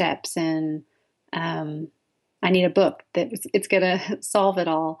easy steps and um, I need a book that it's going to solve it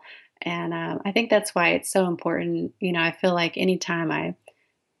all. And I think that's why it's so important. You know, I feel like anytime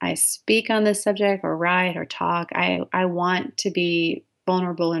I speak on this subject or write or talk, I want to be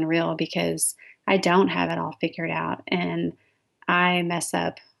vulnerable and real because I don't have it all figured out. And I mess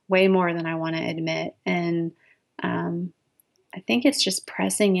up way more than I want to admit. And um, I think it's just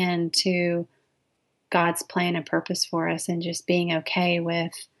pressing into God's plan and purpose for us and just being okay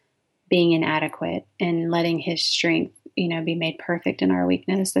with being inadequate and letting his strength, be made perfect in our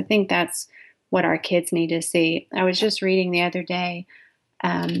weakness. I think that's what our kids need to see. I was just reading the other day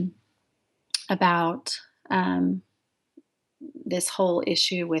um, about this whole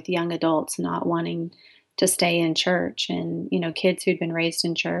issue with young adults not wanting to stay in church and, kids who'd been raised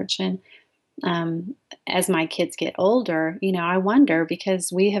in church. And as my kids get older, I wonder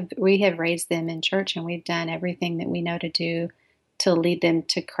because we have raised them in church and we've done everything that we know to do to lead them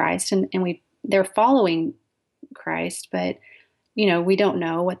to Christ, and they're following Christ, but we don't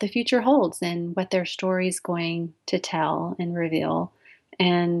know what the future holds and what their story is going to tell and reveal.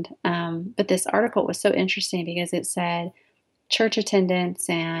 And but this article was so interesting because it said church attendance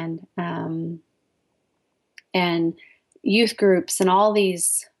and youth groups and all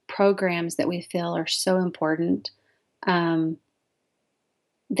these programs that we feel are so important. Um,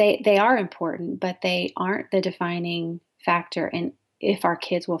 they are important, but they aren't the defining factor in if our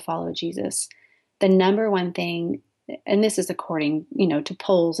kids will follow Jesus. The number one thing, and this is according to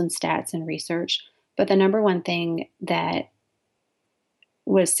polls and stats and research, but the number one thing that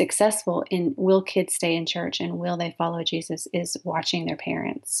was successful in will kids stay in church and will they follow Jesus is watching their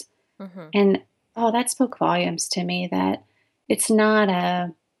parents. Mm-hmm. And oh, that spoke volumes to me that it's not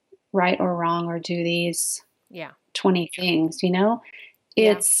a right or wrong or do these Yeah. 20 things, Yeah.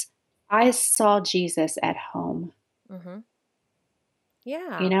 It's I saw Jesus at home. Mm-hmm. You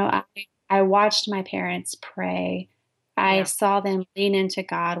Yeah. know, I I watched my parents pray. I Yeah. saw them lean into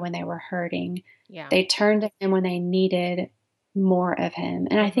God when they were hurting. Yeah. They turned to him when they needed more of him.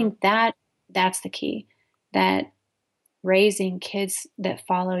 And I Mm-hmm. think that's the key. That raising kids that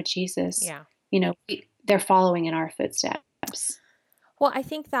follow Jesus, Yeah. they're following in our footsteps. Well, I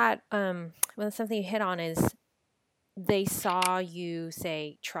think that well, something you hit on is they saw you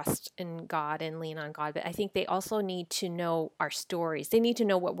say trust in God and lean on God, but I think they also need to know our stories. They need to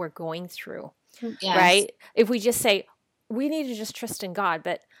know what we're going through, Yes. right? If we just say we need to just trust in God,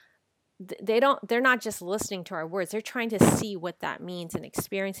 but they're not just listening to our words. They're trying to see what that means and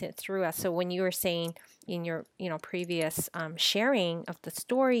experience it through us. So when you were saying in your, previous sharing of the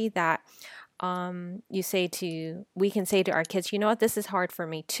story that we can say to our kids, you know what, this is hard for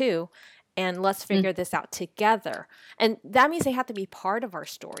me too. And let's Mm. figure this out together. And that means they have to be part of our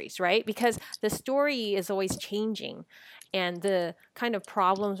stories, right? Because the story is always changing and the kind of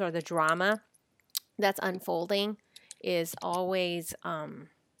problems or the drama that's unfolding is always,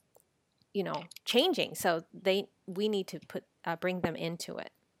 changing. So we need to bring them into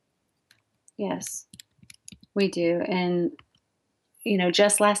it. Yes, we do. And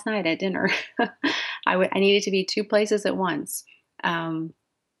just last night at dinner, I needed to be two places at once. Um,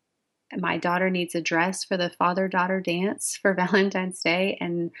 my daughter needs a dress for the father-daughter dance for Valentine's Day,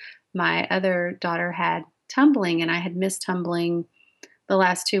 and my other daughter had tumbling, and I had missed tumbling the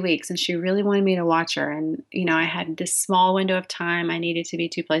last 2 weeks, and she really wanted me to watch her. And I had this small window of time. I needed to be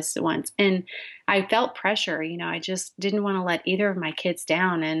two places at once, and I felt pressure. I just didn't want to let either of my kids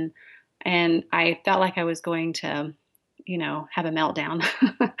down, and I felt like I was going to, have a meltdown.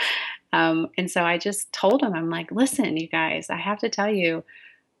 And so I just told them, I'm like, listen, you guys, I have to tell you,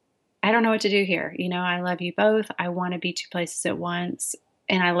 I don't know what to do here. I love you both. I want to be two places at once.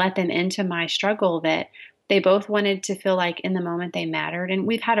 And I let them into my struggle that they both wanted to feel like in the moment they mattered. And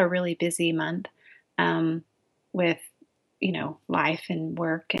we've had a really busy month with, life and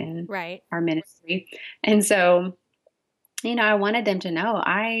work and Right. our ministry. And so I wanted them to know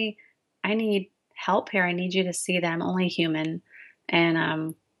I need help here. I need you to see that I'm only human.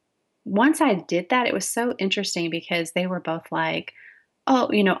 And once I did that, it was so interesting because they were both like, oh,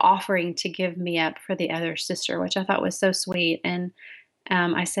 offering to give me up for the other sister, which I thought was so sweet. And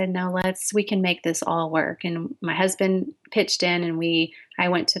I said, no, we can make this all work. And my husband pitched in, and I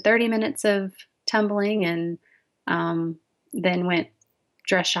went to 30 minutes of tumbling, and um, then went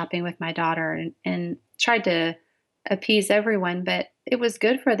dress shopping with my daughter, and tried to appease everyone. But it was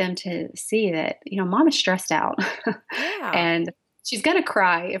good for them to see that, mom is stressed out Yeah. and she's going to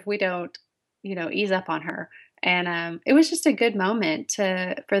cry if we don't, ease up on her. And it was just a good moment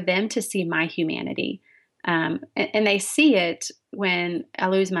for them to see my humanity. And they see it when I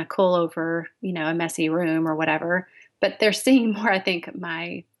lose my cool over, a messy room or whatever. But they're seeing more, I think,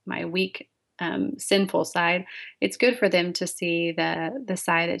 my weak, sinful side. It's good for them to see the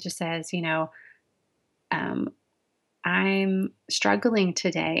side that just says, um, I'm struggling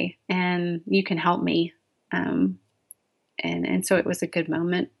today, and you can help me. Um, and so it was a good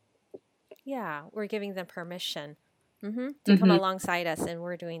moment. Yeah, we're giving them permission to come Hmm. alongside us, and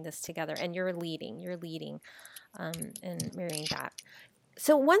we're doing this together. And you're leading, and mirroring that.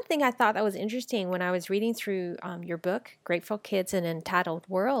 So one thing I thought that was interesting when I was reading through your book, Grateful Kids in an Entitled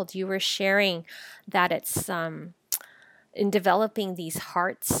World, you were sharing that it's in developing these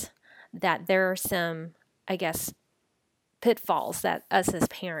hearts that there are some, I guess, pitfalls that us as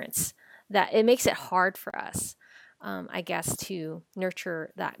parents that it makes it hard for us. I guess to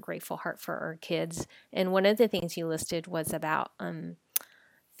nurture that grateful heart for our kids. And one of the things you listed was about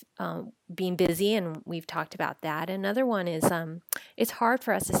being busy, and we've talked about that. Another one is it's hard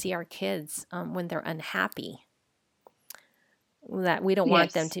for us to see our kids when they're unhappy, that we don't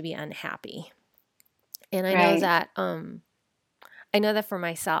want them Yes. to be unhappy. And Right. I know that for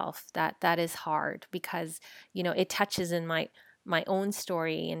myself that is hard because it touches in my own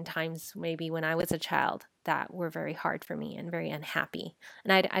story in times maybe when I was a child that were very hard for me and very unhappy.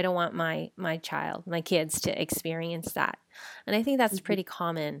 And I don't want my kids to experience that. And I think that's Mhm. pretty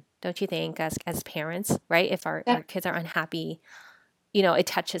common, don't you think, as parents, right? If our Def- kids are unhappy, it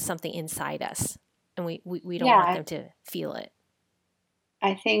touches something inside us and we don't want yeah, them to feel it.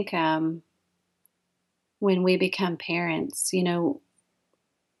 I think when we become parents, the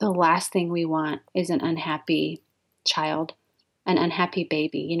last thing we want is an unhappy child, an unhappy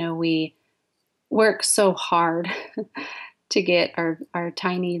baby. We work so hard to get our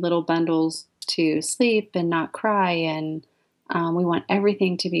tiny little bundles to sleep and not cry. And we want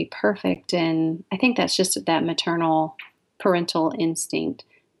everything to be perfect. And I think that's just that maternal parental instinct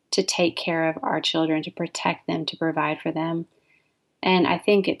to take care of our children, to protect them, to provide for them. And I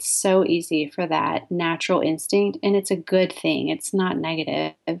think it's so easy for that natural instinct, and it's a good thing. It's not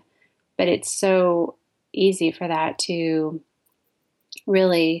negative, but it's so easy for that to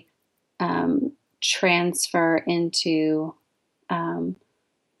really transfer into um,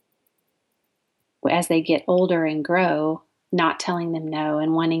 as they get older and grow, not telling them no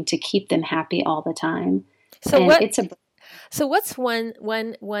and wanting to keep them happy all the time. So And what it's a So what's one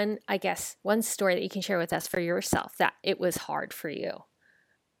I guess one story that you can share with us for yourself that it was hard for you,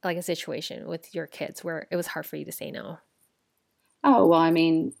 like a situation with your kids where it was hard for you to say no? oh well, I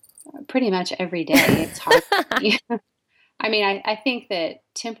mean, pretty much every day it's hard for me. I mean, I think that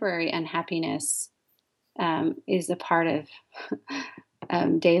temporary unhappiness is a part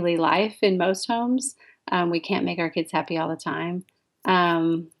of daily life in most homes. We can't make our kids happy all the time.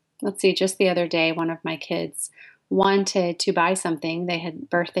 Um, let's see, just the other day, one of my kids wanted to buy something. They had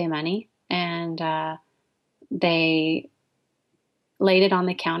birthday money, and they laid it on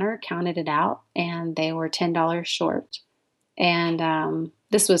the counter, counted it out, and they were $10 short. And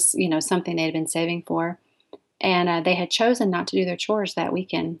this was, something they had been saving for. And they had chosen not to do their chores that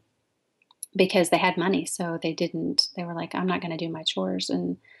weekend because they had money. So they didn't. They were like, "I'm not going to do my chores,"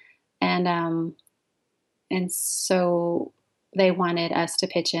 and and so they wanted us to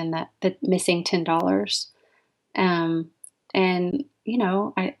pitch in the missing $10. Um, and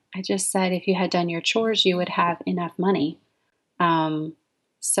I just said if you had done your chores, you would have enough money. Um,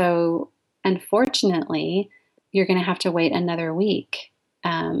 so unfortunately, you're going to have to wait another week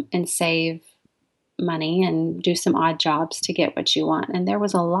and save money and do some odd jobs to get what you want. And there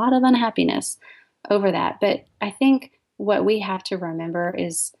was a lot of unhappiness over that. But I think what we have to remember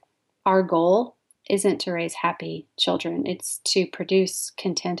is our goal isn't to raise happy children, it's to produce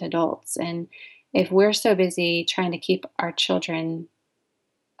content adults. And if we're so busy trying to keep our children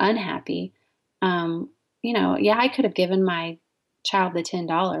unhappy, yeah, I could have given my child the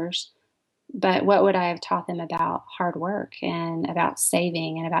 $10, But what would I have taught them about hard work and about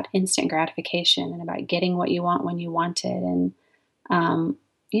saving and about instant gratification and about getting what you want when you want it? And, um,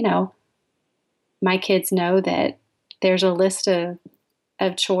 you know, my kids know that there's a list of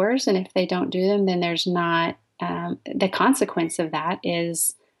chores, and if they don't do them, then there's not, the consequence of that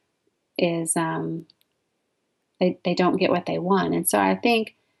is they don't get what they want. And so I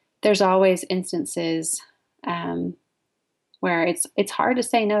think there's always instances um, where it's hard to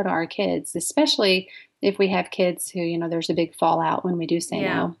say no to our kids, especially if we have kids who, there's a big fallout when we do say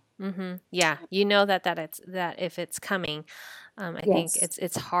Yeah. no. Yeah. You know that that if it's coming, I think Yes.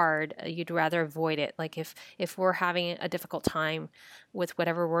 it's hard. You'd rather avoid it. Like if we're having a difficult time with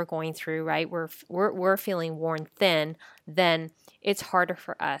whatever we're going through, right? We're feeling worn thin. Then it's harder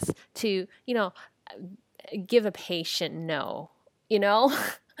for us to give a patient no. You know,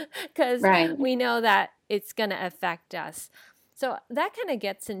 because Right. we know that it's going to affect us. So that kind of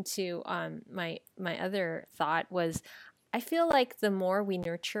gets into my other thought was I feel like the more we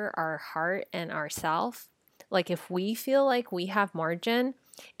nurture our heart and ourself, like if we feel like we have margin,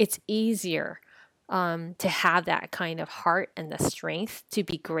 it's easier to have that kind of heart and the strength to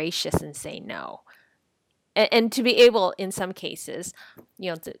be gracious and say no. And to be able, in some cases,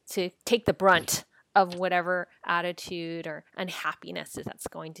 to take the brunt of whatever attitude or unhappiness that's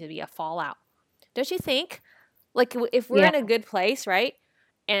going to be a fallout. Don't you think? Like if we're Yeah. in a good place, right?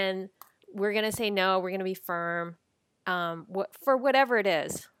 And we're going to say no, we're going to be firm for whatever it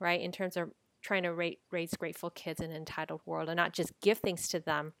is, right? In terms of trying to raise grateful kids in an entitled world and not just give things to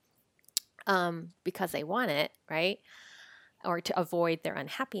them because they want it, right? Or to avoid their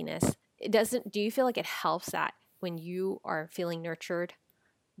unhappiness. It doesn't, do you feel like it helps that when you are feeling nurtured,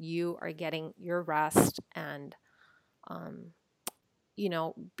 you are getting your rest and,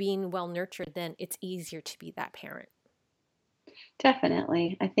 being well nurtured, then it's easier to be that parent.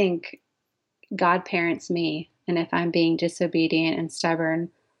 Definitely. I think God parents me, and if I'm being disobedient and stubborn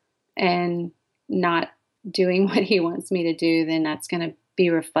and not doing what he wants me to do, then that's going to be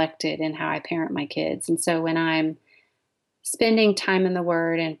reflected in how I parent my kids. And so when I'm spending time in the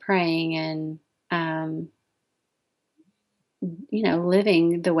word and praying and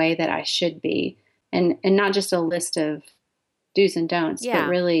living the way that I should be, and not just a list of do's and don'ts, but Yeah.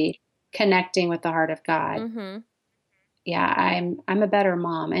 really connecting with the heart of God. Mm-hmm. Yeah, I'm a better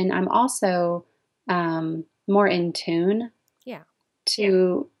mom, and I'm also more in tune Yeah.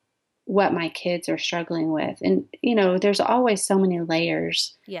 to what my kids are struggling with. And there's always so many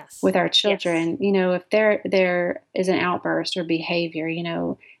layers Yes. with our children. If there is an outburst or behavior,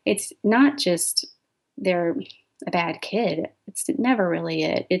 it's not just they're a bad kid. It's never really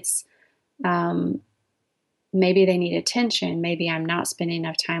it. It's um, maybe they need attention. Maybe I'm not spending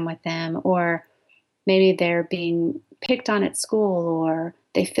enough time with them, or maybe they're being picked on at school, or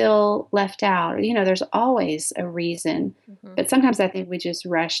they feel left out. There's always a reason. Mm-hmm. But sometimes I think we just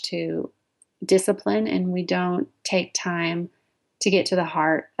rush to discipline and we don't take time to get to the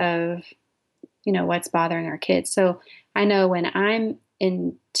heart of, what's bothering our kids. So I know when I'm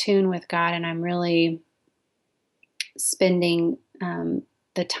in tune with God and I'm really spending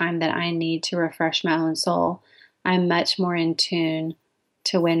the time that I need to refresh my own soul, I'm much more in tune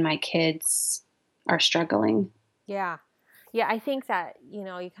to when my kids are struggling. Yeah. Yeah, I think that, you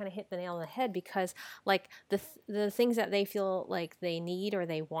kind of hit the nail on the head because like the things that they feel like they need or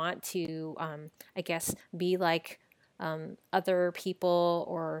they want to I guess be like other people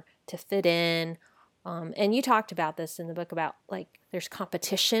or to fit in. And you talked about this in the book about like there's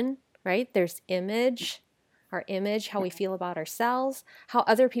competition, right? There's image, our image, how we feel about ourselves, how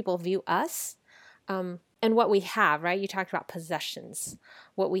other people view us. And what we have, right? You talked about possessions,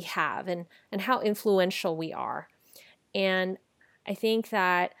 what we have, and how influential we are. And I think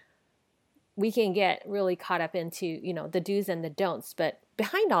that we can get really caught up into, the do's and the don'ts. But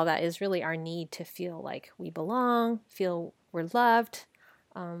behind all that is really our need to feel like we belong, feel we're loved,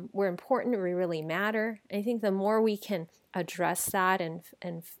 we're important, we really matter. And I think the more we can address that and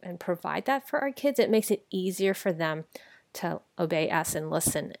provide that for our kids, it makes it easier for them to obey us and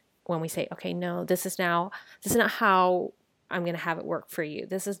listen when we say, okay, no, this is not how I'm going to have it work for you.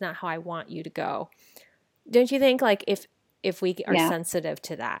 This is not how I want you to go. Don't you think like if we are Yeah, sensitive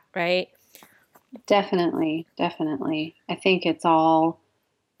to that, right? definitely. Definitely. I think it's all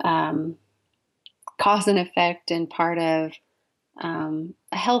um, cause and effect and part of a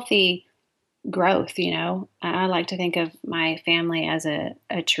healthy growth. I like to think of my family as a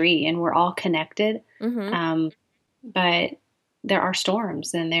tree, and we're all connected. Mm-hmm. But there are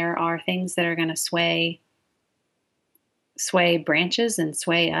storms and there are things that are going to sway branches and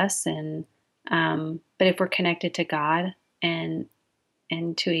sway us. And but if we're connected to God and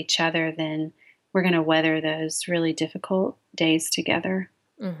and to each other, then we're going to weather those really difficult days together.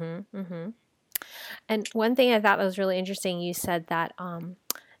 Mm-hmm, mm-hmm. And one thing I thought was really interesting, you said that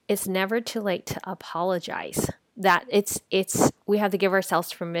it's never too late to apologize. That it's we have to give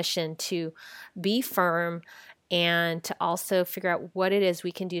ourselves permission to be firm and to also figure out what it is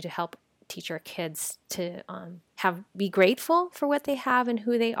we can do to help teach our kids to be grateful for what they have and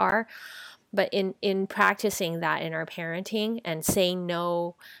who they are. But in practicing that in our parenting and saying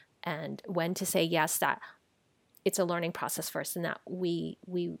no and when to say yes, that it's a learning process for us and that we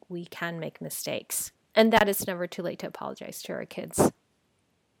can make mistakes and that it's never too late to apologize to our kids.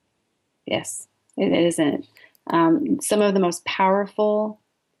 Yes, it isn't. Some of the most powerful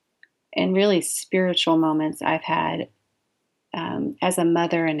and really spiritual moments I've had as a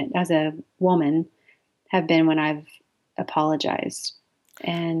mother and as a woman have been when I've apologized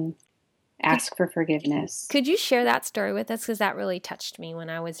and asked for forgiveness. Could you share that story with us? Because that really touched me when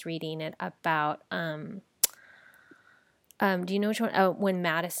I was reading it about, do you know which one? Oh, when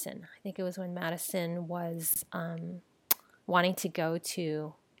Madison, I think it was when Madison was wanting to go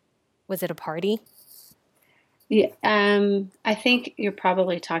to, was it a party? Yeah, I think you're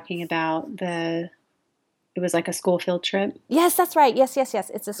probably talking about it was like a school field trip. Yes, that's right. Yes. It's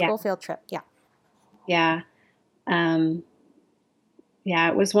a Yeah. school field trip. Yeah. Yeah. Um, yeah,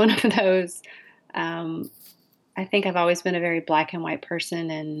 it was one of those. I think I've always been a very black and white person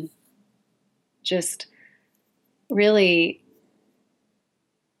and just really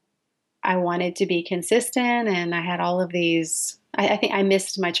I wanted to be consistent and I had all of these. I think I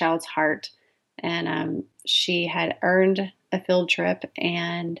missed my child's heart and she had earned a field trip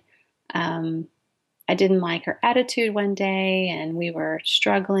and um, I didn't like her attitude one day and we were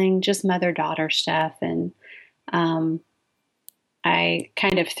struggling, just mother-daughter stuff. And um, I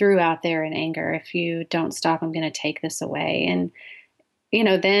kind of threw out there in anger, if you don't stop, I'm going to take this away. And,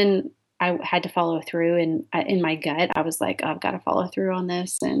 then I had to follow through and in my gut, I was like, oh, I've got to follow through on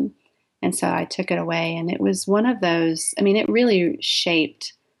this. And so I took it away and it was one of those, I mean, it really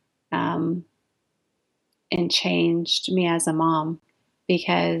shaped um, and changed me as a mom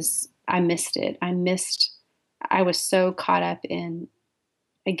because I missed it. I was so caught up in,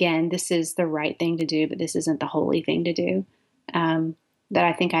 again, this is the right thing to do, but this isn't the holy thing to do. That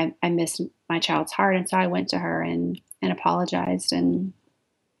I think I missed my child's heart. And so I went to her and apologized um,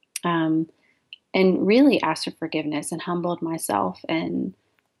 and really asked for forgiveness and humbled myself. And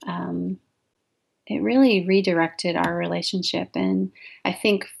um, it really redirected our relationship. And I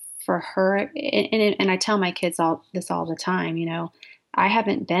think for her, and I tell my kids all the time, I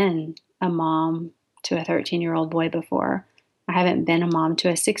haven't been a mom to a 13-year-old boy before. I haven't been a mom to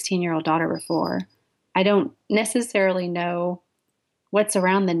a 16-year-old daughter before. I don't necessarily know what's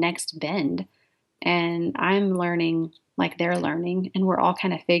around the next bend. And I'm learning like they're learning, and we're all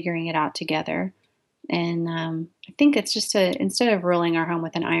kind of figuring it out together. And I think it's just instead of ruling our home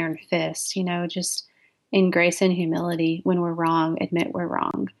with an iron fist, just in grace and humility, when we're wrong, admit we're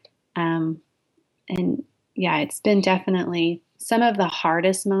wrong. And yeah, it's been definitely some of the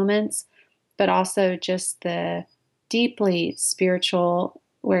hardest moments, but also just the deeply spiritual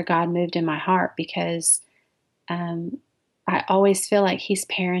where God moved in my heart because I always feel like He's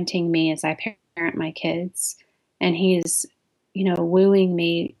parenting me as I parent my kids, and He's, wooing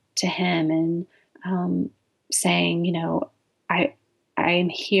me to Him and saying, I am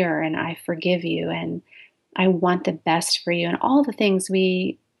here and I forgive you and I want the best for you, and all the things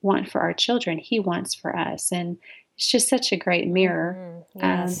we want for our children, He wants for us, and it's just such a great mirror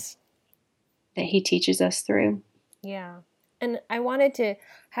Yes. that He teaches us through. Yeah. And I wanted to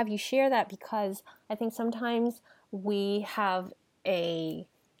have you share that because I think sometimes we have a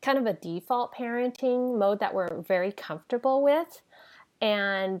kind of a default parenting mode that we're very comfortable with.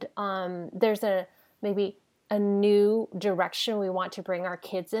 And there's maybe a new direction we want to bring our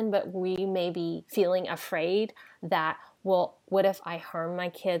kids in, but we may be feeling afraid that, well, what if I harm my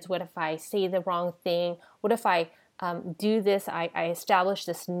kids? What if I say the wrong thing? What if I do this? I establish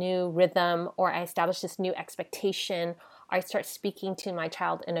this new rhythm, or I establish this new expectation. I start speaking to my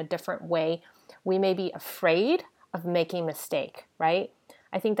child in a different way. We may be afraid of making a mistake, right?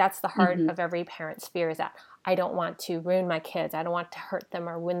 I think that's the heart of every parent's fear, is that I don't want to ruin my kids. I don't want to hurt them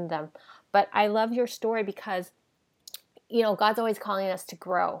or wound them. But I love your story because, God's always calling us to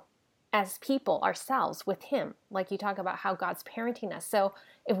grow as people ourselves with Him. Like you talk about how God's parenting us. So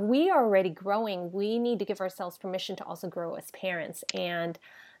if we are already growing, we need to give ourselves permission to also grow as parents. And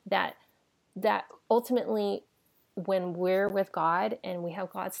that ultimately, when we're with God and we have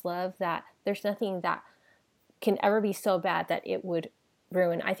God's love, that there's nothing that can ever be so bad that it would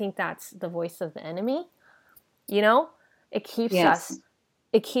ruin. I think that's the voice of the enemy. It keeps us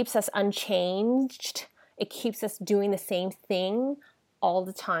it keeps us unchanged. It keeps us doing the same thing all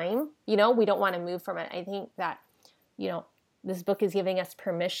the time. We don't want to move from it. I think that, this book is giving us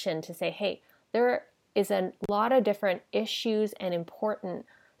permission to say, hey, there is a lot of different issues and important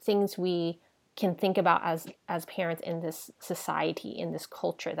things we can think about as parents in this society, in this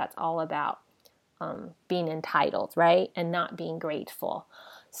culture that's all about being entitled, right? And not being grateful.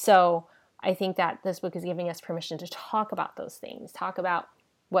 So I think that this book is giving us permission to talk about those things, talk about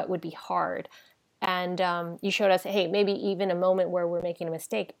what would be hard. And you showed us, hey, maybe even a moment where we're making a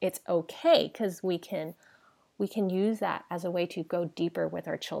mistake, it's okay, because we can use that as a way to go deeper with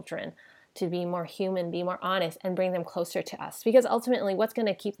our children, to be more human, be more honest, and bring them closer to us. Because ultimately, what's going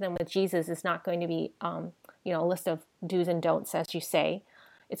to keep them with Jesus is not going to be, a list of do's and don'ts, as you say.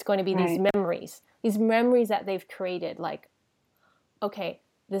 It's going to be these memories that they've created. Like, okay,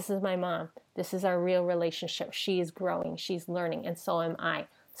 this is my mom. This is our real relationship. She is growing. She's learning, and so am I.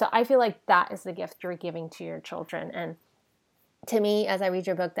 So I feel like that is the gift you're giving to your children. And to me, as I read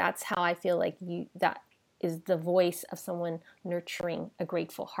your book, that's how I feel like that is the voice of someone nurturing a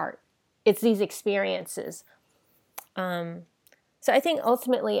grateful heart. It's these experiences. So I think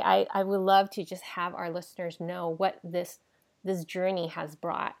ultimately I would love to just have our listeners know what this journey has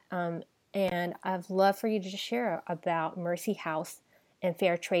brought. And I'd love for you to share about Mercy House and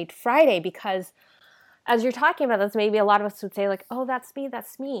Fair Trade Friday, because as you're talking about this, maybe a lot of us would say like, oh,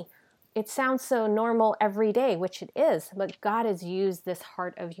 that's me. It sounds so normal every day, which it is, but God has used this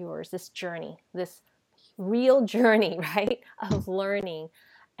heart of yours, this journey, this real journey, right, of learning.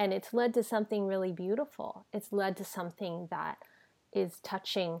 And it's led to something really beautiful. It's led to something that is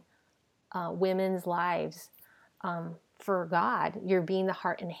touching women's lives for God. You're being the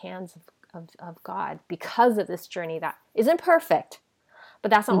heart and hands of God because of this journey that isn't perfect, but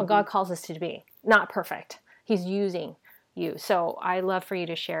that's not what God calls us to be. Not perfect. He's using you. So I love for you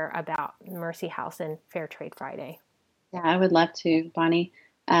to share about Mercy House and Fair Trade Friday. Yeah, I would love to, Bonnie.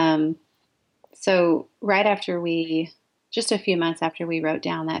 So right after just a few months after we wrote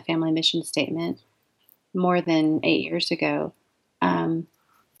down that family mission statement, more than 8 years ago,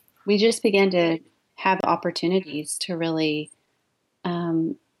 we just began to have opportunities to really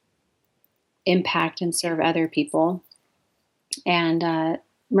impact and serve other people. And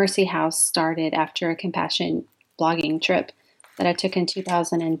Mercy House started after a compassion blogging trip that I took in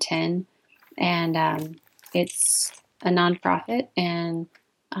 2010. And it's a nonprofit. And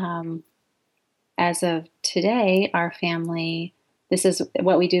as of today, our family, this is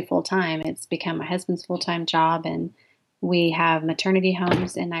what we do full time. It's become my husband's full-time job. And we have maternity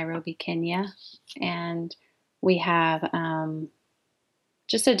homes in Nairobi, Kenya. And we have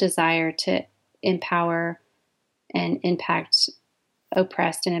just a desire to empower and impact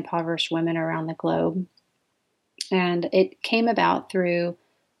oppressed and impoverished women around the globe. And it came about through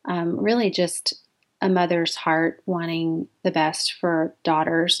really just a mother's heart wanting the best for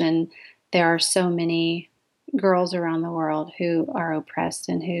daughters. And there are so many girls around the world who are oppressed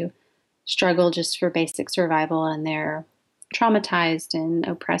and who struggle just for basic survival, and they're traumatized and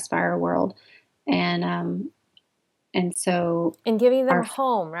oppressed by our world. And so, giving them a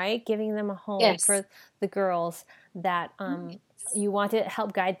home, right? Giving them a home yes. for the girls that you want to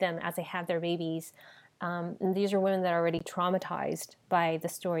help guide them as they have their babies. And these are women that are already traumatized by the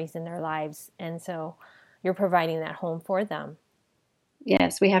stories in their lives. And so you're providing that home for them.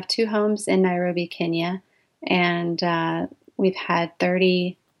 Yes, we have 2 homes in Nairobi, Kenya. And we've had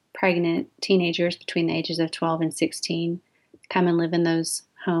 30 pregnant teenagers between the ages of 12 and 16 come and live in those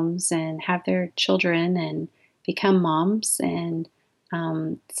homes and have their children and become moms. And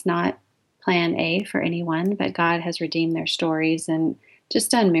it's not plan A for anyone, but God has redeemed their stories and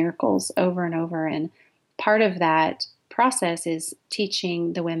just done miracles over and over. And part of that process is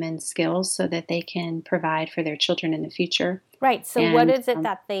teaching the women skills so that they can provide for their children in the future. Right. So what is it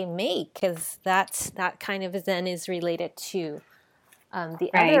that they make? Because that kind of then is related to the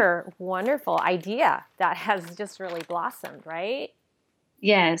other wonderful idea that has just really blossomed, right?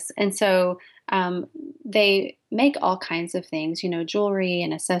 Yes. And so they make all kinds of things, jewelry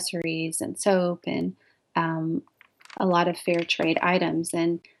and accessories and soap and a lot of fair trade items.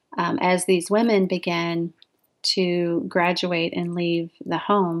 And as these women began to graduate and leave the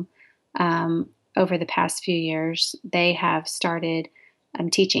home over the past few years, they have started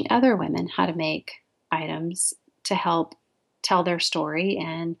teaching other women how to make items to help tell their story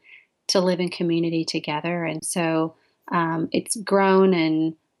and to live in community together. And so it's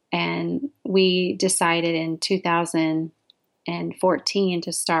grown, and we decided in 2014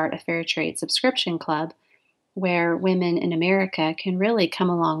 to start a fair trade subscription club where women in America can really come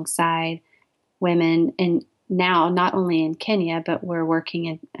alongside women in now not only in Kenya, but we're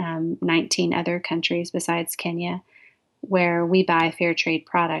working in 19 other countries besides Kenya, where we buy fair trade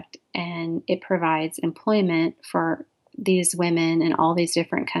product, and it provides employment for these women in all these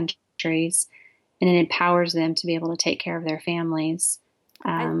different countries, and it empowers them to be able to take care of their families.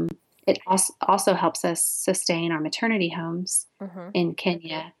 I, Um, it also helps us sustain our maternity homes mhm. in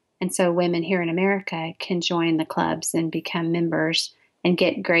Kenya. And so women here in America can join the clubs and become members and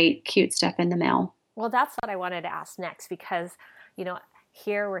get great, cute stuff in the mail. Well, that's what I wanted to ask next because, you know,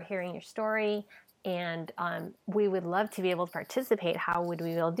 here we're hearing your story and we would love to be able to participate. How would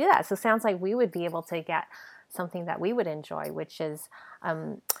we be able to do that? So it sounds like we would be able to get something that we would enjoy, which is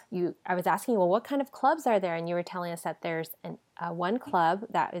I was asking you, well, what kind of clubs are there? And you were telling us that there's one club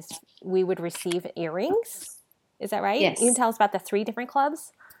that is, we would receive earrings. Is that right? You can Yes. tell us about the three different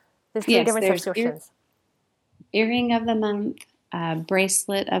clubs? There's three Yes, different there's subscriptions. earring of the month,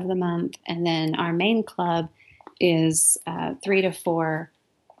 bracelet of the month, and then our main club is 3 to 4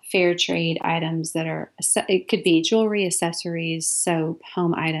 fair trade items that are, it could be jewelry, accessories, soap,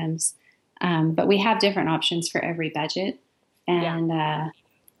 home items. But we have different options for every budget. Yeah. And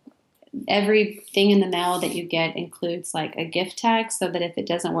everything in the mail that you get includes like a gift tag so that if it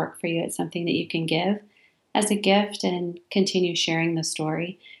doesn't work for you, it's something that you can give as a gift and continue sharing the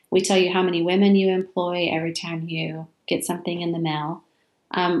story. We tell you how many women you employ every time you get something in the mail.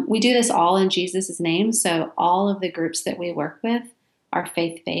 We do this all in Jesus' name. So all of the groups that we work with are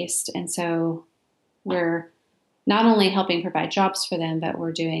faith-based. And so we're not only helping provide jobs for them, but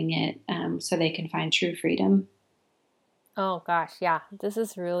we're doing it so they can find true freedom. Oh gosh, yeah, this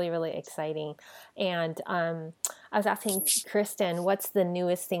is really, really exciting. And I was asking Kristen, what's the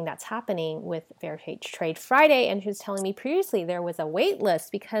newest thing that's happening with Fair Trade Friday? And she was telling me previously there was a wait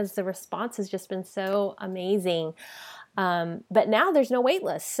list because the response has just been so amazing. But now there's no wait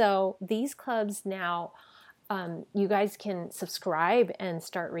list. So these clubs now, you guys can subscribe and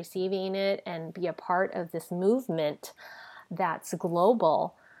start receiving it and be a part of this movement that's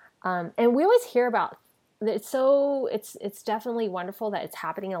global. And we always hear about it's definitely wonderful that it's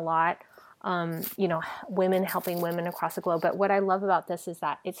happening a lot. You know, women helping women across the globe. But what I love about this is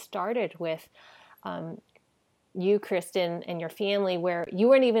that it started with you, Kristen, and your family, where you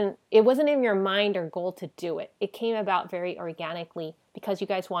weren't even, it wasn't in your mind or goal to do it. It came about very organically because you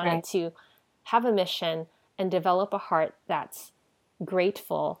guys wanted Right. to have a mission and develop a heart that's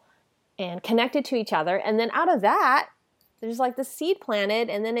grateful and connected to each other. And then out of that, there's like the seed planted,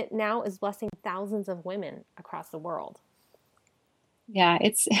 and then it now is blessing thousands of women across the world. Yeah,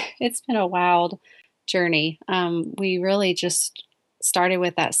 it's it's been a wild journey. We really just started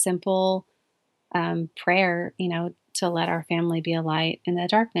with that simple prayer, to let our family be a light in the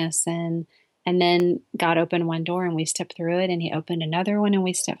darkness, and then God opened one door and we stepped through it, and He opened another one and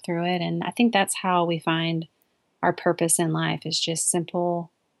we stepped through it, and I think that's how we find our purpose in life is just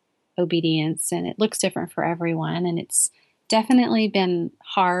simple obedience, and it looks different for everyone, and it's definitely been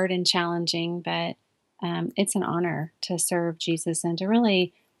hard and challenging, but it's an honor to serve Jesus and to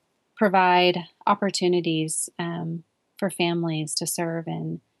really provide opportunities for families to serve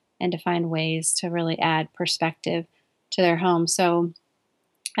and to find ways to really add perspective to their home. So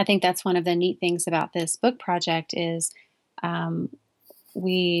I think that's one of the neat things about this book project is um,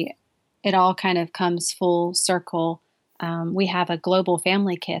 we it all kind of comes full circle. We have a global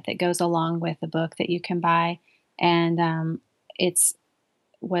family kit that goes along with the book that you can buy, and it's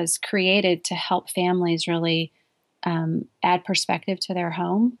was created to help families really add perspective to their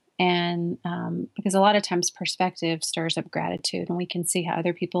home. And because a lot of times perspective stirs up gratitude, and we can see how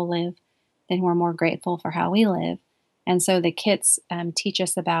other people live, then we're more grateful for how we live. And so the kits teach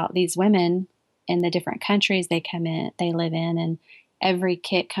us about these women in the different countries they live in, and every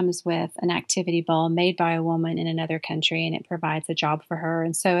kit comes with an activity ball made by a woman in another country, and it provides a job for her.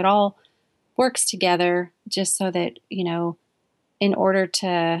 And so it all works together just so that in order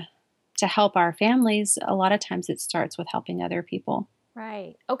to help our families, a lot of times it starts with helping other people.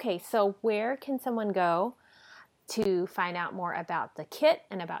 Right. Okay, so where can someone go to find out more about the kit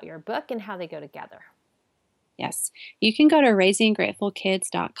and about your book and how they go together? Yes. You can go to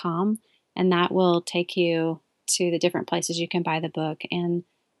raisinggratefulkids.com, and that will take you to the different places you can buy the book and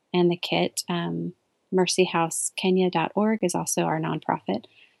the kit. Mercyhouse.kenya.org is also our nonprofit.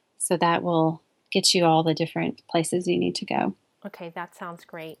 So that will get you all the different places you need to go. Okay, that sounds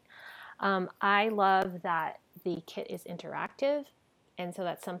great. I love that the kit is interactive, and so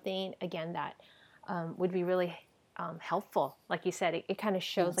that's something again that would be really helpful. Like you said, it kind of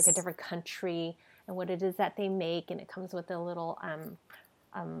shows like a Yes. different country and what it is that they make, and it comes with a little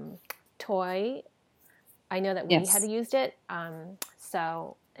toy. I know that we had Yes. used it,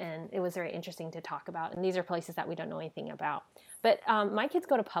 so and it was very interesting to talk about. And these are places that we don't know anything about. But my kids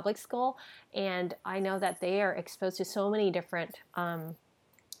go to public school, and I know that they are exposed to so many different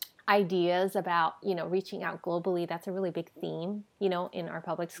ideas about, reaching out globally. That's a really big theme, in our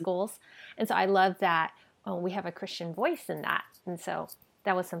public schools. And so I love that we have a Christian voice in that. And so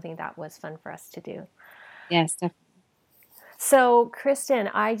that was something that was fun for us to do. Yes, definitely. So, Kristen,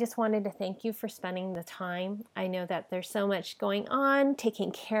 I just wanted to thank you for spending the time. I know that there's so much going on,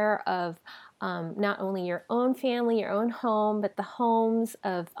 taking care of not only your own family, your own home, but the homes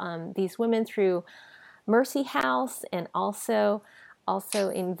of these women through Mercy House, and also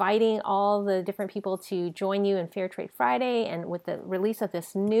inviting all the different people to join you in Fair Trade Friday, and with the release of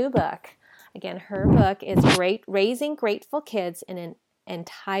this new book. Again, her book is Raising Grateful Kids in an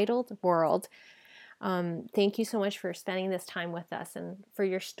Entitled World. Thank you so much for spending this time with us and for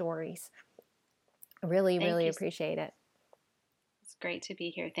your stories. I really appreciate it. It's great to be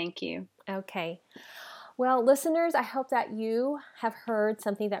here. Thank you. Okay. Well, listeners, I hope that you have heard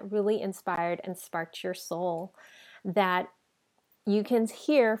something that really inspired and sparked your soul, that you can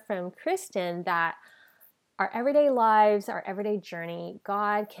hear from Kristen that our everyday lives, our everyday journey,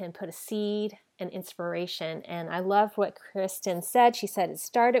 God can put a seed and inspiration. And I love what Kristen said. She said it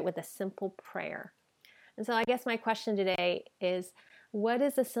started with a simple prayer. And so I guess my question today is, what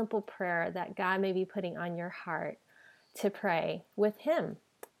is a simple prayer that God may be putting on your heart to pray with Him?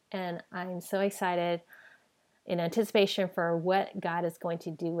 And I'm so excited in anticipation for what God is going to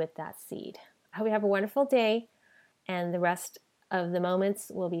do with that seed. I hope you have a wonderful day, and the rest of the moments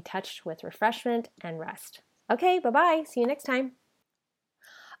will be touched with refreshment and rest. Okay, bye-bye. See you next time.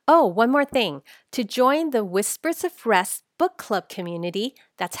 Oh, one more thing. To join the Whispers of Rest book club community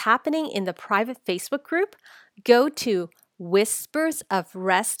that's happening in the private Facebook group, go to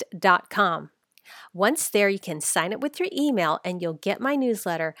whispersofrest.com. Once there, you can sign up with your email and you'll get my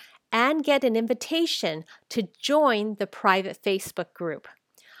newsletter and get an invitation to join the private Facebook group.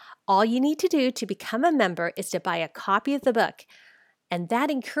 All you need to do to become a member is to buy a copy of the book, and that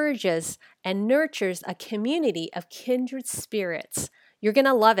encourages and nurtures a community of kindred spirits. You're going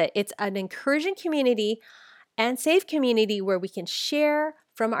to love it. It's an encouraging community and safe community where we can share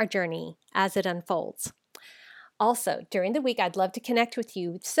from our journey as it unfolds. Also, during the week, I'd love to connect with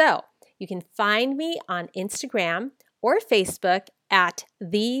you. So you can find me on Instagram or Facebook at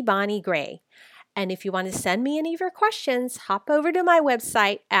The Bonnie Gray. And if you want to send me any of your questions, hop over to my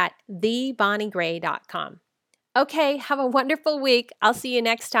website at thebonniegray.com. Okay, have a wonderful week. I'll see you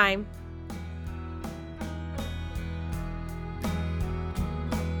next time.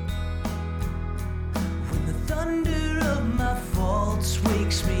 When the thunder of my faults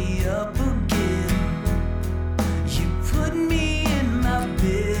wakes me up again, you put me in my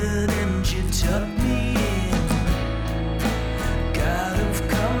bed and you tuck me in. God of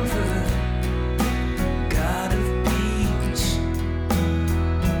comfort, God of peace.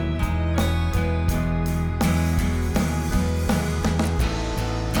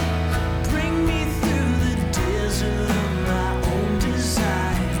 Bring me through the desert of my own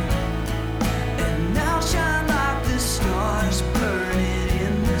desire, and now shine like the stars burning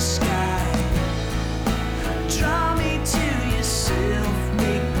in the sky. Draw me to yourself,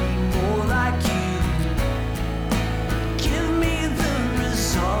 make me more like you. Give me the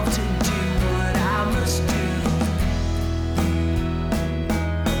resolve to do what I must do.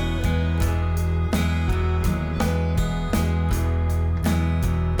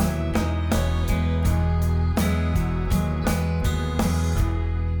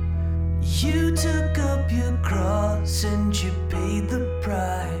 You took up your cross and you paid the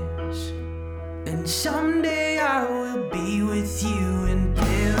price. And someday I will be with you